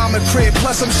seen your mama crib,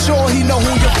 plus I'm sure he know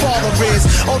who your father is.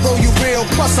 Although you real,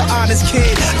 plus an honest kid.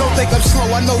 Don't think I'm slow,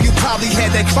 I know you probably had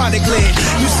that chronic lid.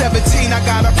 You 17, I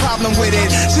got a problem with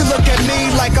it. She look at me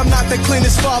like I'm not the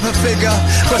cleanest father figure,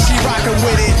 but she rockin'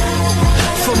 with it.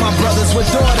 For my brothers with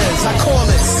daughters, I call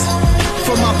this.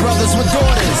 For my brothers with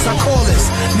daughters, I call this.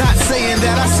 Not saying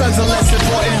that our sons are less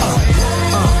important.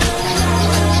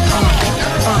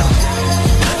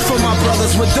 For my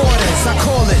brothers with daughters, I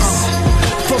call this.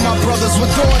 For my brothers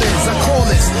with daughters, I call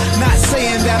this. Not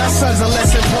saying that our sons are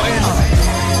less important.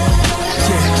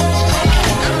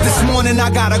 This morning I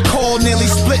got a call, nearly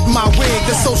split my wig.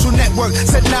 The social network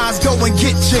said Nas, go and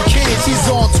get your kid. She's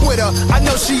on Twitter, I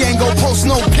know she ain't gon' post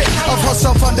no pic of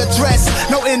herself underdressed.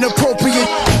 No inappropriate,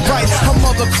 right? Her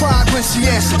mother cried when she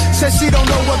answered. Said she don't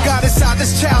know what got inside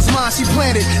this child's mind. She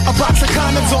planted a box of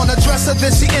condoms on her dresser,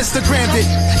 then she Instagrammed it.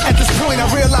 At this point I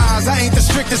realize I ain't the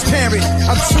strictest parent.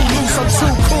 I'm too loose, I'm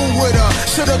too cool with her.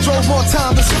 Should've drove more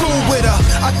time to school with her.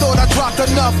 I thought I dropped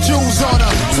enough jewels on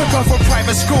her. Took her from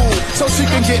private school so she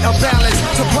can get a balance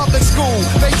to public school.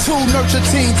 They too nurture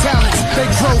teen talents. They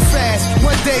grow fast.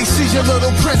 One day she's your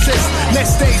little princess.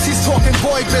 Next day she's talking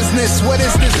boy business. What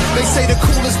is this? They say the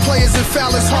coolest players and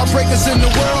foulest heartbreakers in the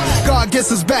world. God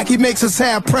gets us back. He makes us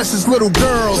have precious little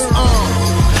girls.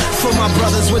 For my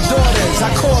brothers with daughters, I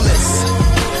call this.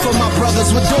 For my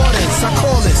brothers with daughters, I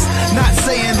call this. Not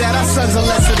saying that our sons are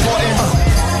less important.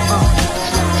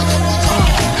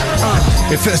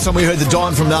 The first time we heard the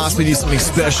Don from Nas We Do Something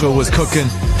Special was cooking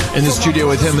in the studio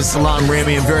with him and Salam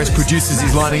Remy and various producers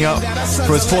he's lining up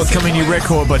for his forthcoming new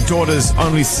record, but Daughters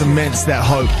only cements that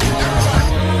hope.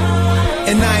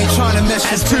 And I ain't trying to mess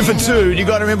with 2 for 2. You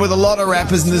got to remember with a lot of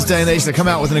rappers in this day and age, they come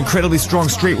out with an incredibly strong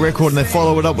street record and they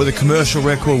follow it up with a commercial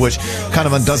record, which kind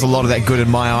of undoes a lot of that good in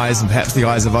my eyes and perhaps the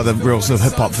eyes of other real sort of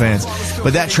hip-hop fans.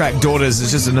 But that track, Daughters,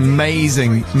 is just an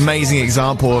amazing, amazing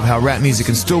example of how rap music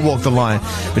can still walk the line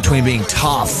between being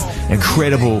tough and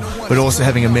credible, but also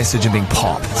having a message and being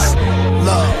pop.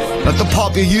 Love. Not the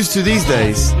pop you're used to these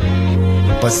days,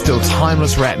 but still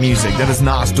timeless rap music. That is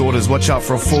Nas, Daughters. Watch out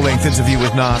for a full-length interview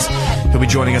with Nas. He'll be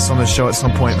joining us on the show at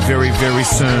some point very, very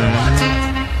soon.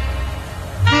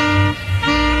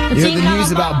 You heard the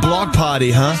news about Block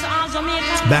Party, huh?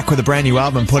 Back with a brand new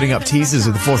album, putting up teasers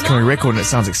of the forthcoming record, and it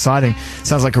sounds exciting.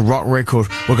 Sounds like a rock record.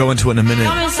 We'll go into it in a minute.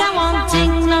 One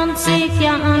thing Nancy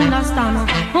can't understand.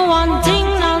 One thing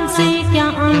Nancy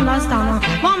can't understand.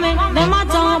 What make them a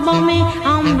talk about me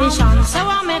ambition? So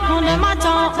what make them a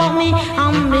talk about me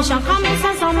ambition? Come and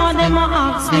say some of them a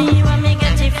ask me where me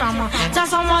get it from.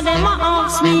 Just some of them a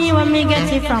ask me where me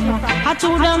get it from. I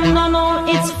told them no,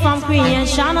 it's from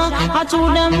creation. I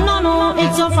told them no,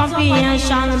 it's from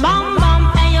creation. Bam bam.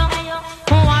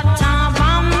 What a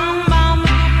bam bam,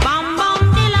 bam bam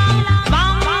dilam,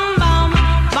 bam bam,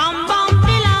 bam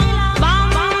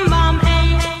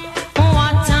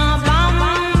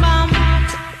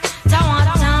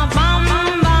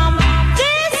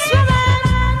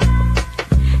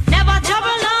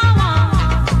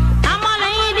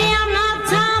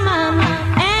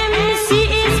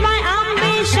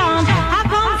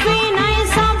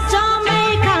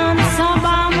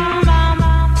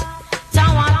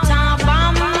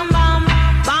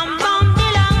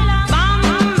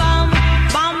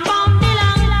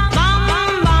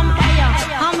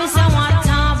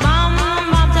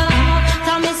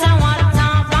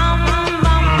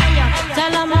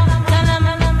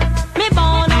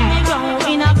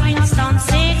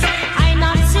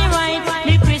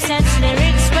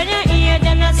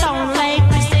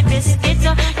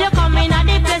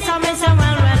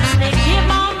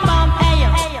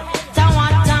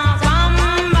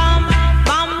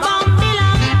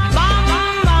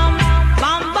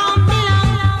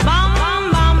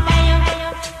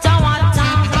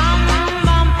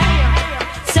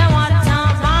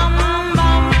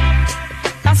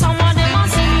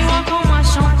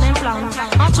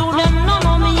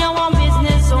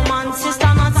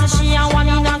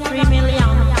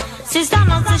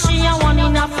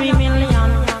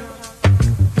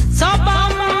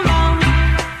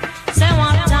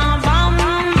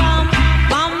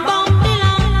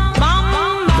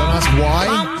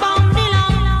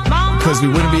because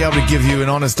we wouldn't be able to give you an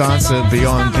honest answer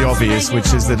beyond the obvious,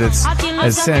 which is that it's,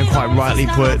 as Sam quite rightly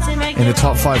put, in the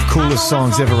top 5 coolest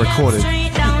songs ever recorded.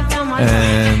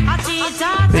 And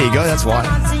there you go, that's why.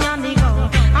 And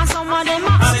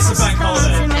it's a bank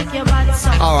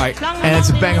holiday. Alright, and it's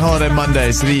a bank holiday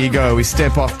Monday, so there you go. We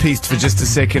step off piste for just a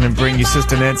second and bring you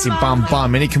Sister Nancy Bum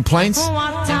Bum. Any complaints?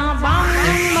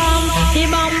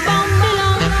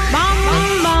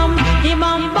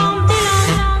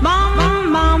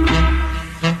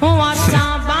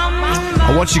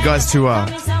 I want you guys to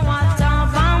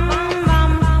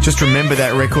just remember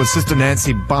that record, Sister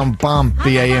Nancy Bum Bum,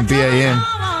 B-A-M, B-A-M.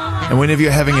 And whenever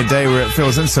you're having a day where it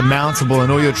feels insurmountable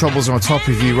and all your troubles are on top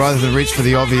of you, rather than reach for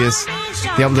the obvious,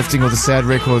 the uplifting or the sad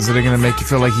records that are going to make you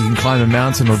feel like you can climb a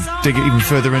mountain or dig it even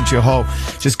further into your hole,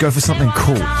 just go for something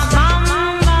cool. Just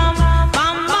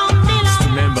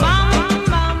remember,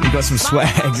 you got some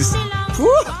swag. Just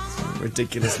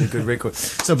ridiculously good record.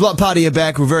 So Block Party are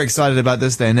back. We're very excited about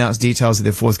this. They announced details of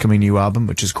their forthcoming new album,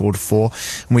 which is called 4.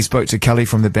 And we spoke to Kelly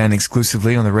from the band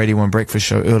exclusively on the Radio 1 Breakfast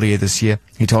Show earlier this year.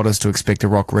 He told us to expect a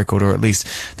rock record, or at least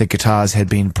the guitars had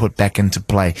been put back into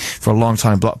play. For a long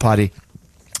time, Block Party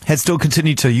had still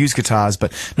continued to use guitars,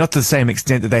 but not to the same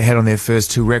extent that they had on their first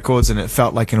 2 records, and it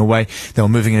felt like, in a way, they were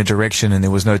moving in a direction and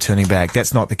there was no turning back.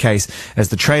 That's not the case, as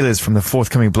the trailers from the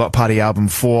forthcoming Block Party album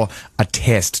 4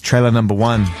 attest. Trailer number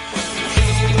 1.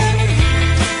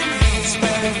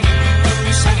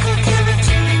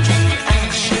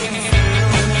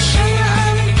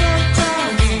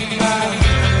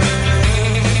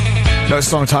 No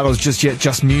song titles just yet,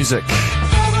 just music.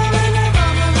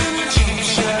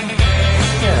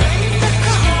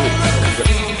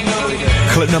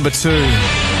 Clip number 2.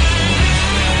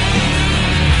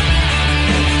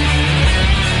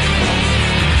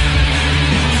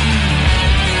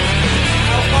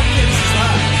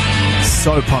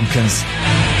 So Pumpkins.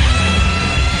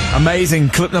 Amazing.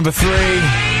 Clip number 3.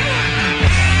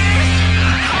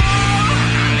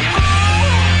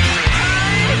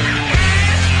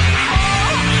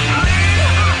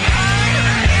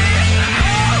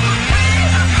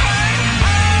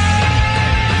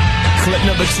 Clip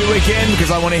number 2 again, because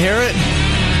I want to hear it.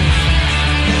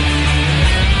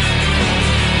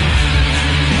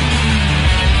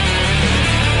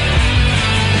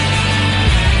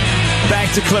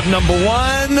 Back to clip number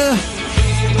 1.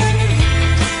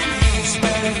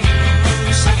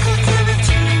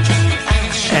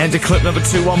 And to clip number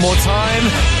 2 one more time.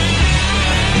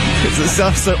 Because it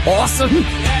sounds so awesome.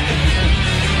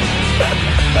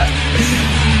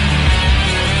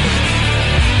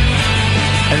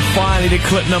 And finally to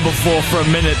clip number 4 for a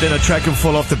minute, then a track can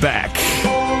fall off the back.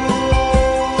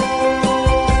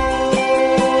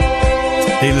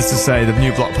 Needless to say, the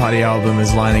new Block Party album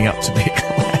is lining up to be a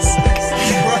classic.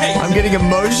 Right. I'm getting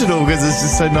emotional because it's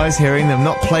just so nice hearing them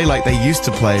not play like they used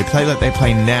to play like they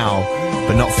play now,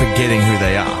 but not forgetting who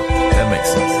they are. That makes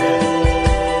sense.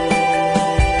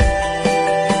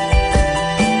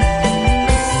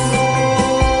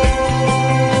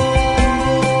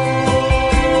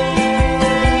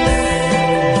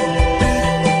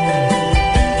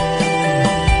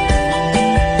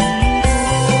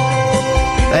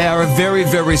 A very,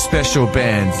 very special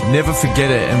band. Never forget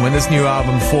it. And when this new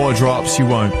album 4 drops, you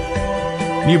won't.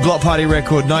 New Block Party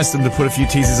record. Nice of them to put a few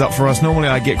teasers up for us. Normally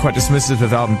I get quite dismissive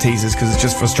of album teasers because it's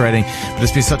just frustrating. But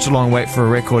it's been such a long wait for a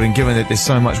record, and given that there's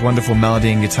so much wonderful melody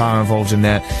and guitar involved in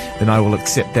that, then I will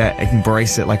accept that,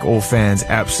 embrace it like all fans.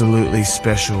 Absolutely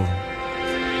special.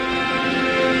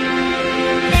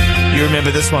 You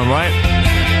remember this one, right?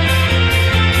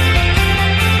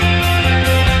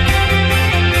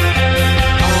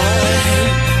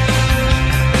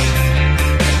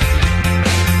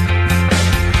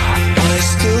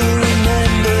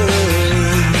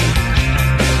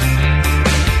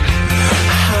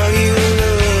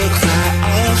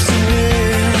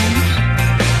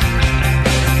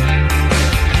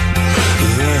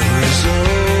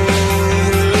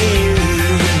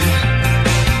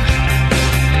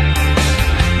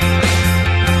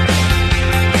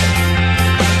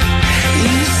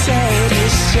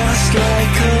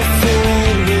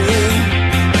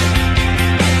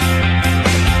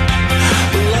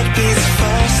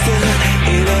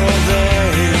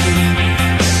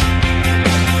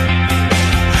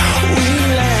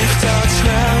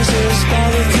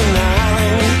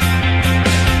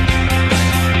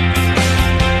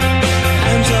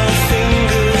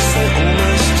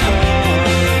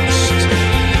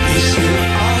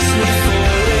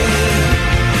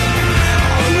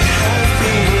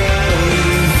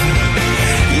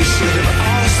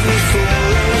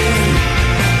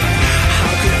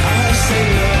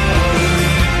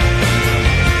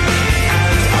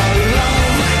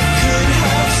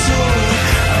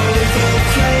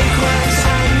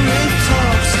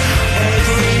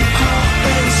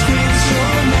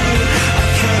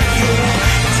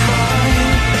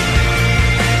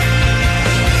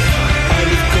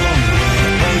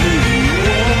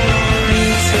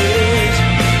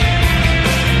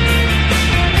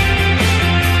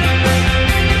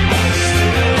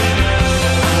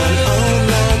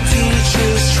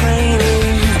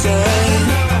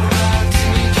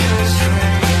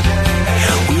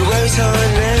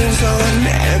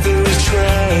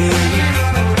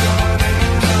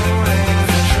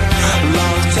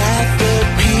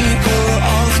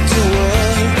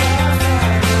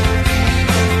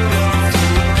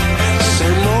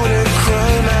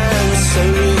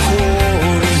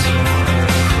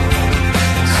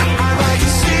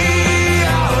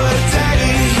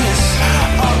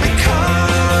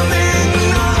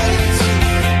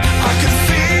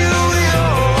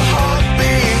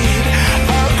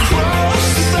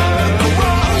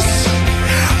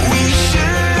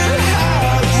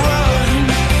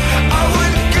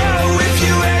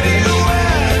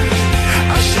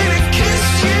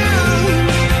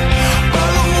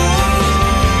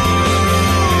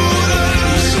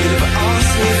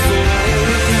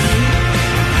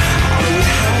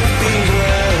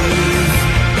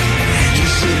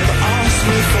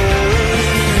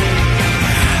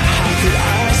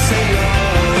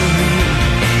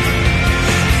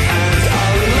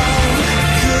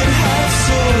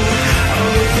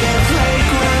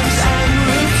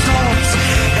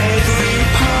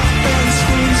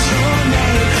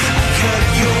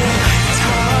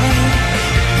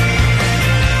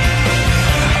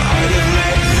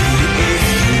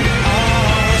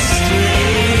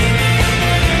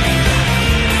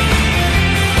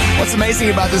 thing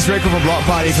about this record from Block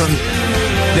Party from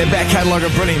their back catalogue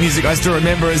of brilliant music I still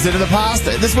remember is that in the past,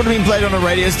 this would have been played on a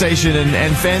radio station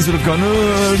and fans would have gone,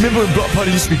 oh, remember when Block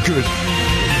Party used to be good?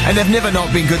 And they've never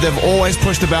not been good. They've always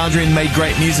pushed the boundary and made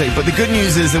great music. But the good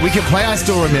news is that we can play I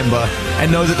Still Remember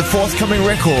and know that the forthcoming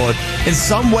record, in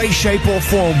some way, shape or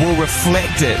form, will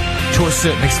reflect it to a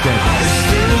certain extent.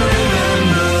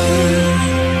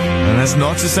 And that's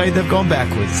not to say they've gone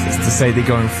backwards. It's to say they're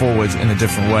going forwards in a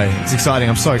different way. It's exciting.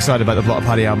 I'm so excited about the Block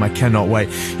Party album. I cannot wait.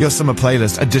 Your summer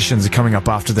playlist additions are coming up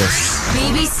after this.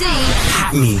 BBC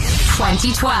Hackney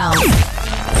 2012.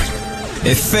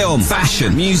 If film,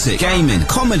 fashion, music, gaming,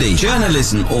 comedy,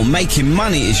 journalism or making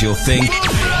money is your thing,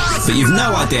 but you've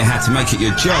no idea how to make it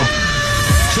your job,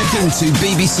 check into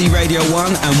BBC Radio 1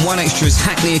 and 1Extra's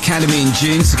Hackney Academy in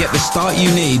June to get the start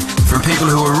you need from people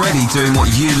who are already doing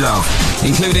what you love,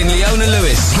 including Leona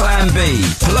Lewis, Plan B,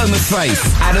 Paloma Faith,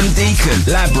 Adam Deacon,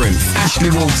 Labyrinth,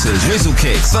 Ashley Walters, Rizzle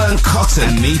Kids, Fern Cotton,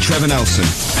 and me, Trevor Nelson.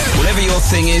 Whatever your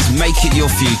thing is, make it your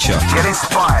future. Get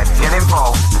inspired, get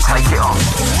involved, take it on.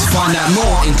 To find out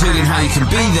more, including how you can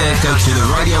be there, go to the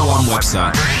Radio 1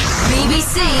 website.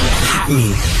 BBC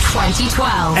Hackney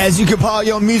 2012. As you compile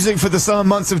your music for the summer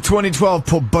months of 2012,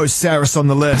 put Bo Saris on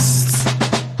the list.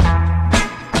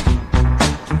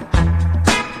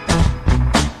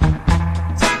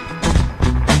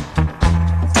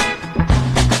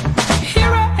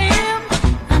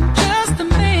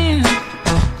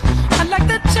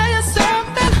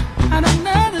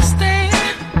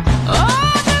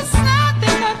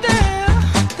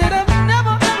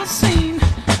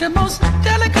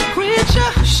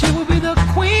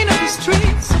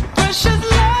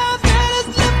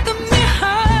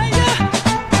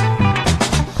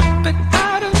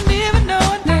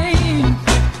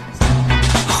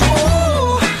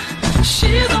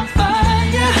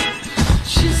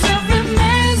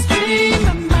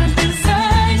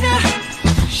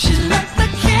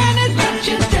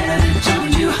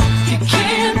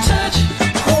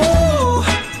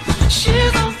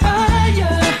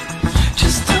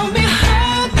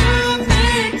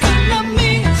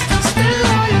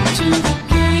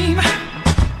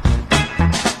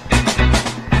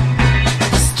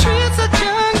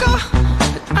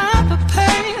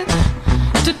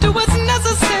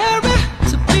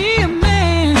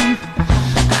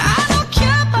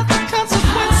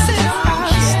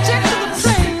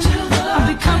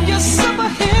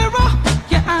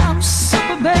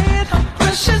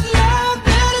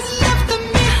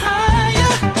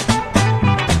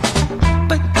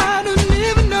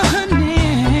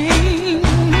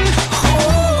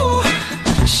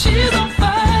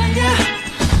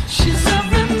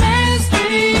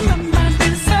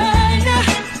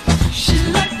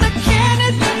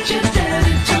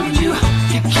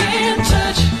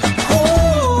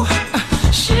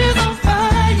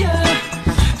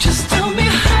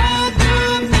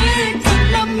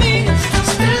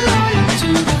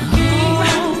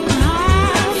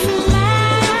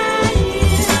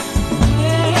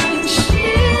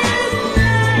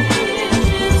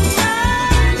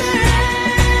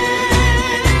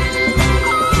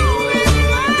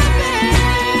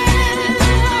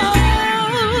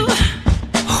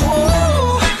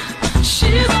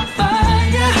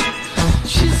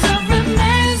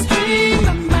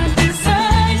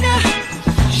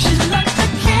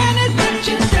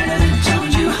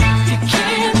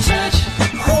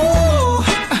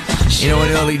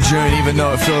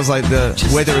 Like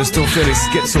the weather is still fairly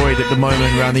schizoid at the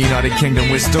moment around the United Kingdom.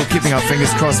 We're still keeping our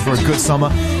fingers crossed for a good summer,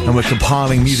 and we're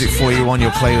compiling music for you on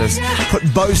your playlist.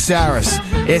 Put Bo Saris,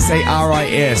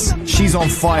 S-A-R-I-S, She's on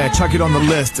Fire, chuck it on the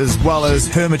list, as well as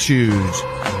Hermitude.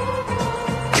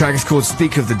 Track is called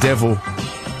Speak of the Devil.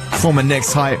 Former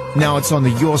Next Hype. Now it's on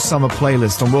the Your Summer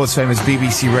playlist on world's famous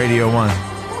BBC Radio 1.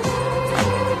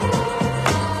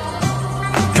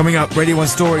 Coming up, Radio 1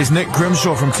 Stories, Nick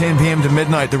Grimshaw from 10 p.m. to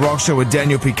midnight, The Rock Show with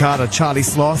Daniel Picard, Charlie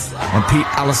Sloth and Pete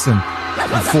Allison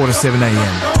from 4 to 7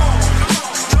 a.m.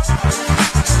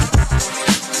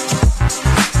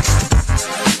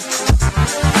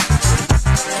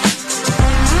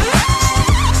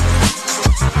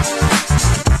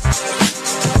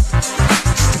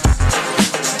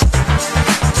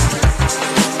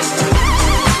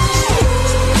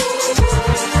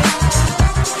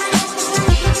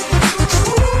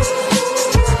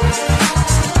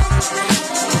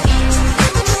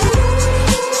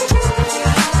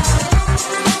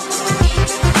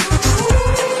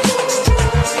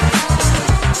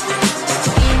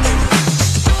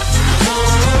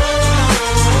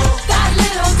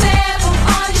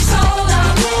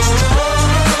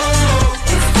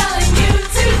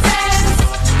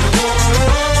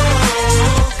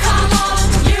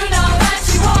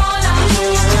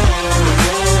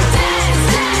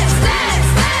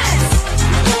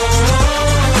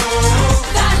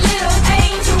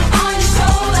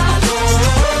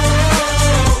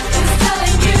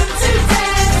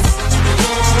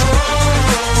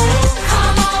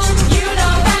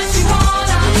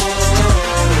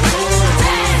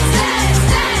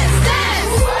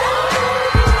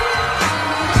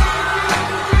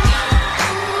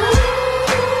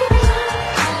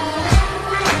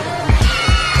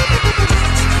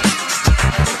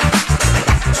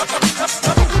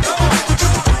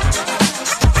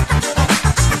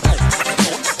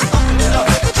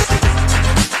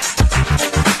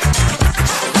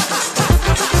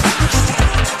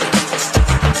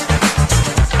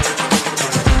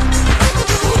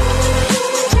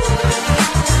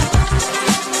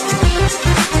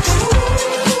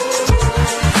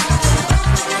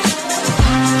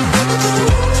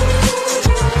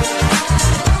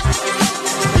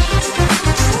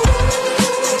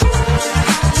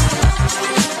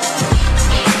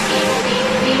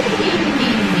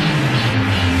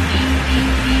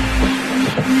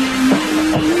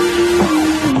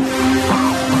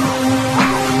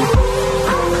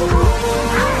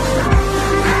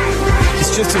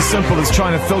 just as simple as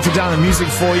trying to filter down the music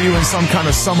for you in some kind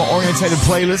of summer-orientated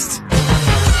playlist?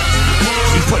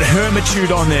 You put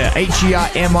Hermitude on there,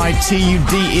 Hermitude.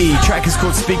 Track is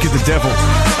called Speak of the Devil.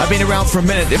 I've been around for a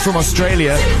minute. They're from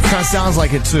Australia. Kind of sounds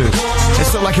like it too. It's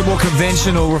sort of like a more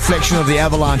conventional reflection of the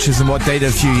Avalanches and what they did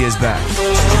a few years back.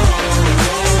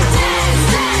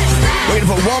 We're going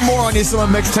to put one more on your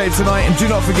summer mixtape tonight, and do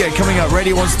not forget, coming up,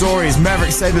 Radio 1 Stories,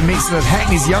 Maverick Sabre meets some of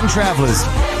Hackney's young travellers.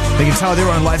 They can tell their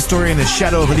own life story in the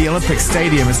shadow of the Olympic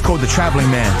Stadium. It's called The Travelling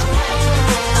Man.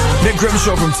 Nick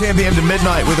Grimshaw from 10 p.m. to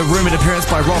midnight with a rumoured appearance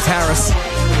by Rolf Harris.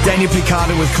 Daniel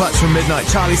Picardo with Clutch from midnight.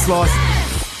 Charlie Sloth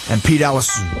and Pete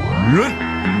Allison.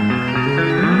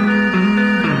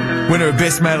 Winner of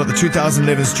Best Male at the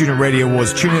 2011 Student Radio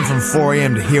Awards. Tune in from 4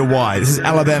 a.m. to hear why. This is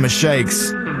Alabama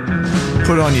Shakes.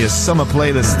 Put on your summer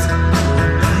playlist.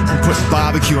 And put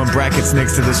barbecue in brackets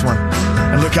next to this one.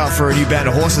 And look out for a new Band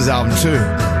of Horses album too.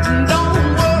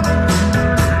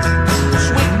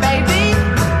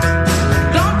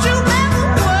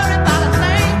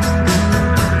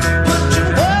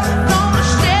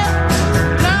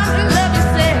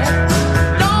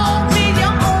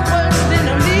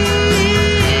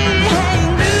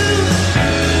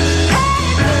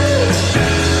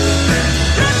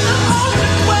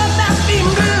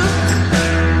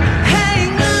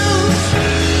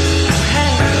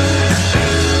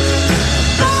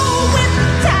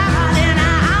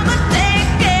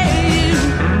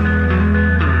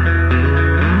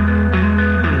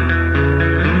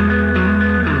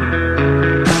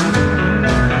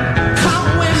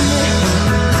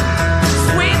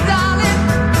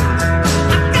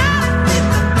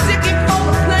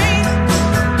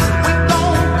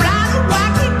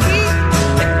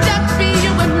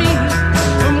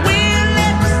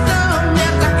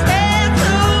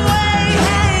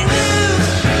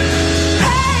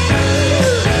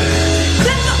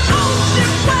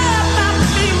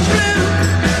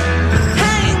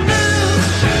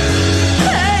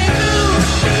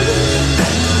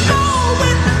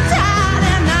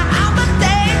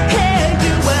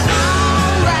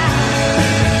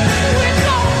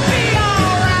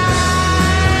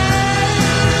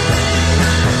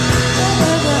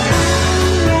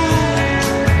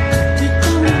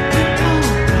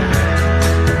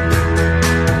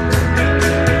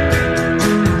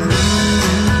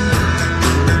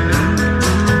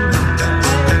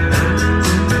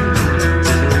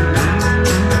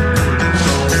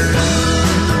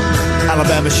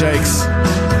 Shakes,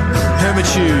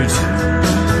 Hermitude,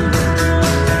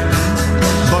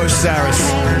 Bo Saris.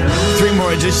 3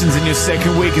 more editions in your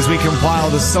second week as we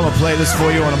compile the summer playlist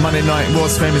for you on a Monday night in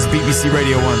world's famous BBC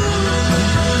Radio 1.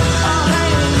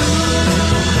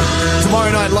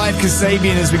 Tomorrow night, live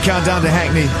Kasabian as we count down to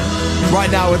Hackney.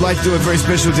 Right now, we'd like to do a very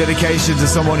special dedication to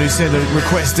someone who sent a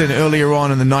request in earlier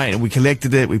on in the night, and we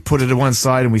collected it, we put it to one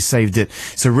side, and we saved it.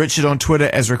 So Richard on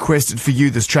Twitter has requested for you,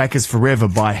 this track is Forever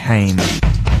by Haim.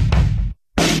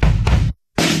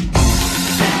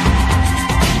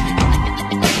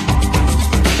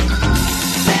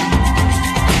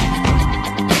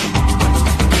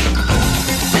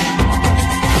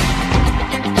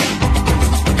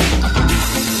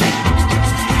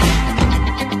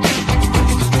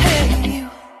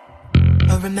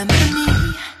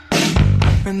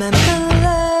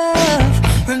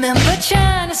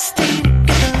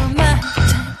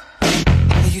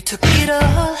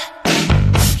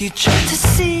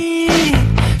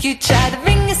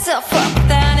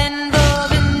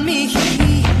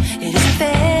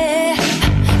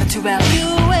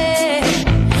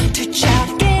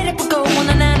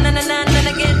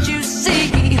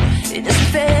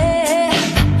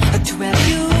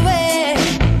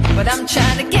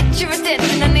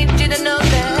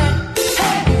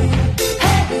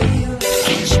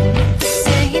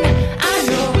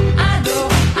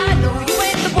 I know you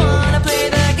ain't the one to play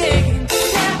the game.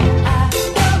 Now I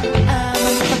know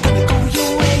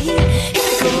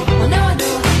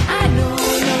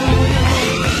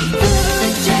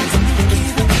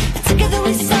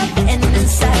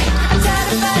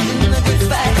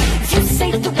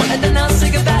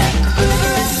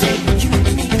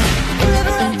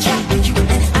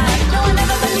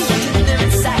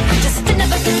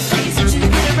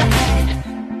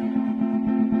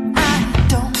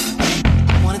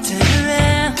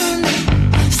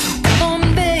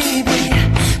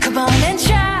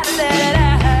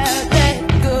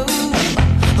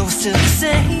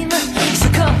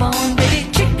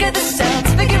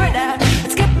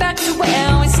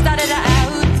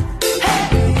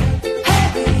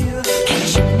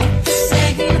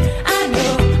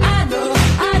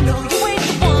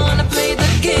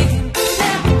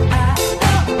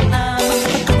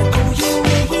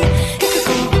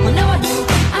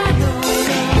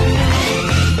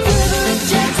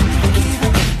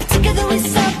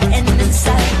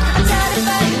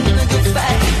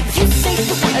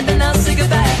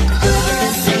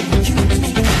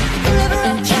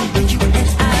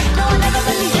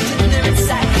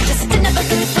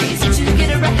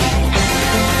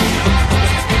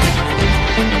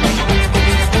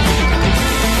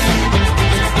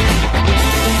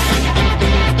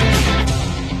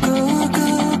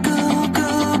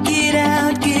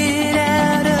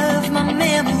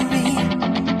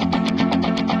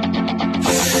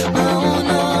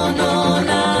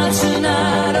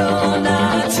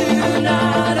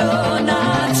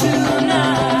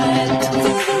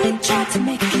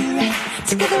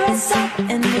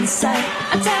inside.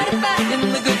 I'm tired of fighting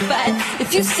the good fight.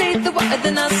 If you say the word,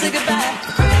 then I'll say goodbye.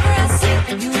 Forever I see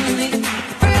you and me.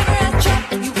 Forever I try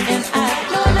you and I.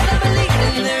 No, I'll never believe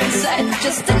in their inside.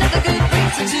 Just another good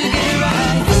reason to get it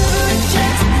right.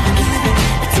 Just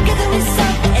together we saw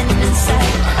the end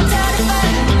inside. I'm tired of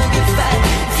fighting the good fight.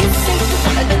 If you say the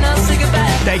word, then I'll say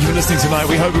goodbye. Thank you for listening tonight.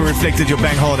 We hope we reflected your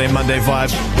Bank Holiday Monday vibe.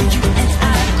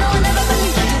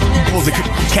 Pull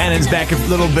the cannons back a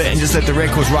little bit and just let the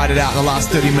records ride it out in the last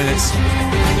 30 minutes.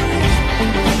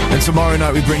 And tomorrow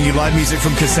night we bring you live music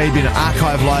from Kasabian,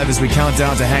 Archive Live as we count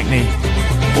down to Hackney.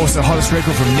 Also host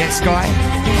record from Netsky.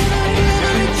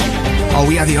 Oh,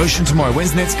 we are the Ocean tomorrow.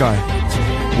 When's Netsky?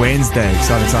 Wednesday.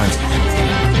 Exciting times.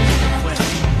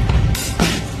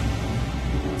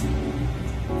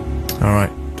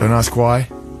 Alright, don't ask why.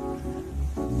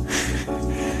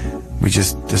 We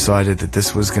just decided that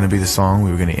this was going to be the song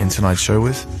we were going to end tonight's show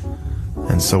with.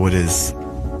 And so it is.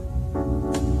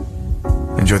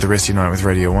 Enjoy the rest of your night with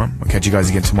Radio 1. We'll catch you guys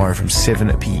again tomorrow from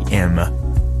 7 p.m.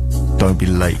 Don't be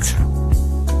late.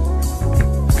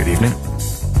 Good evening.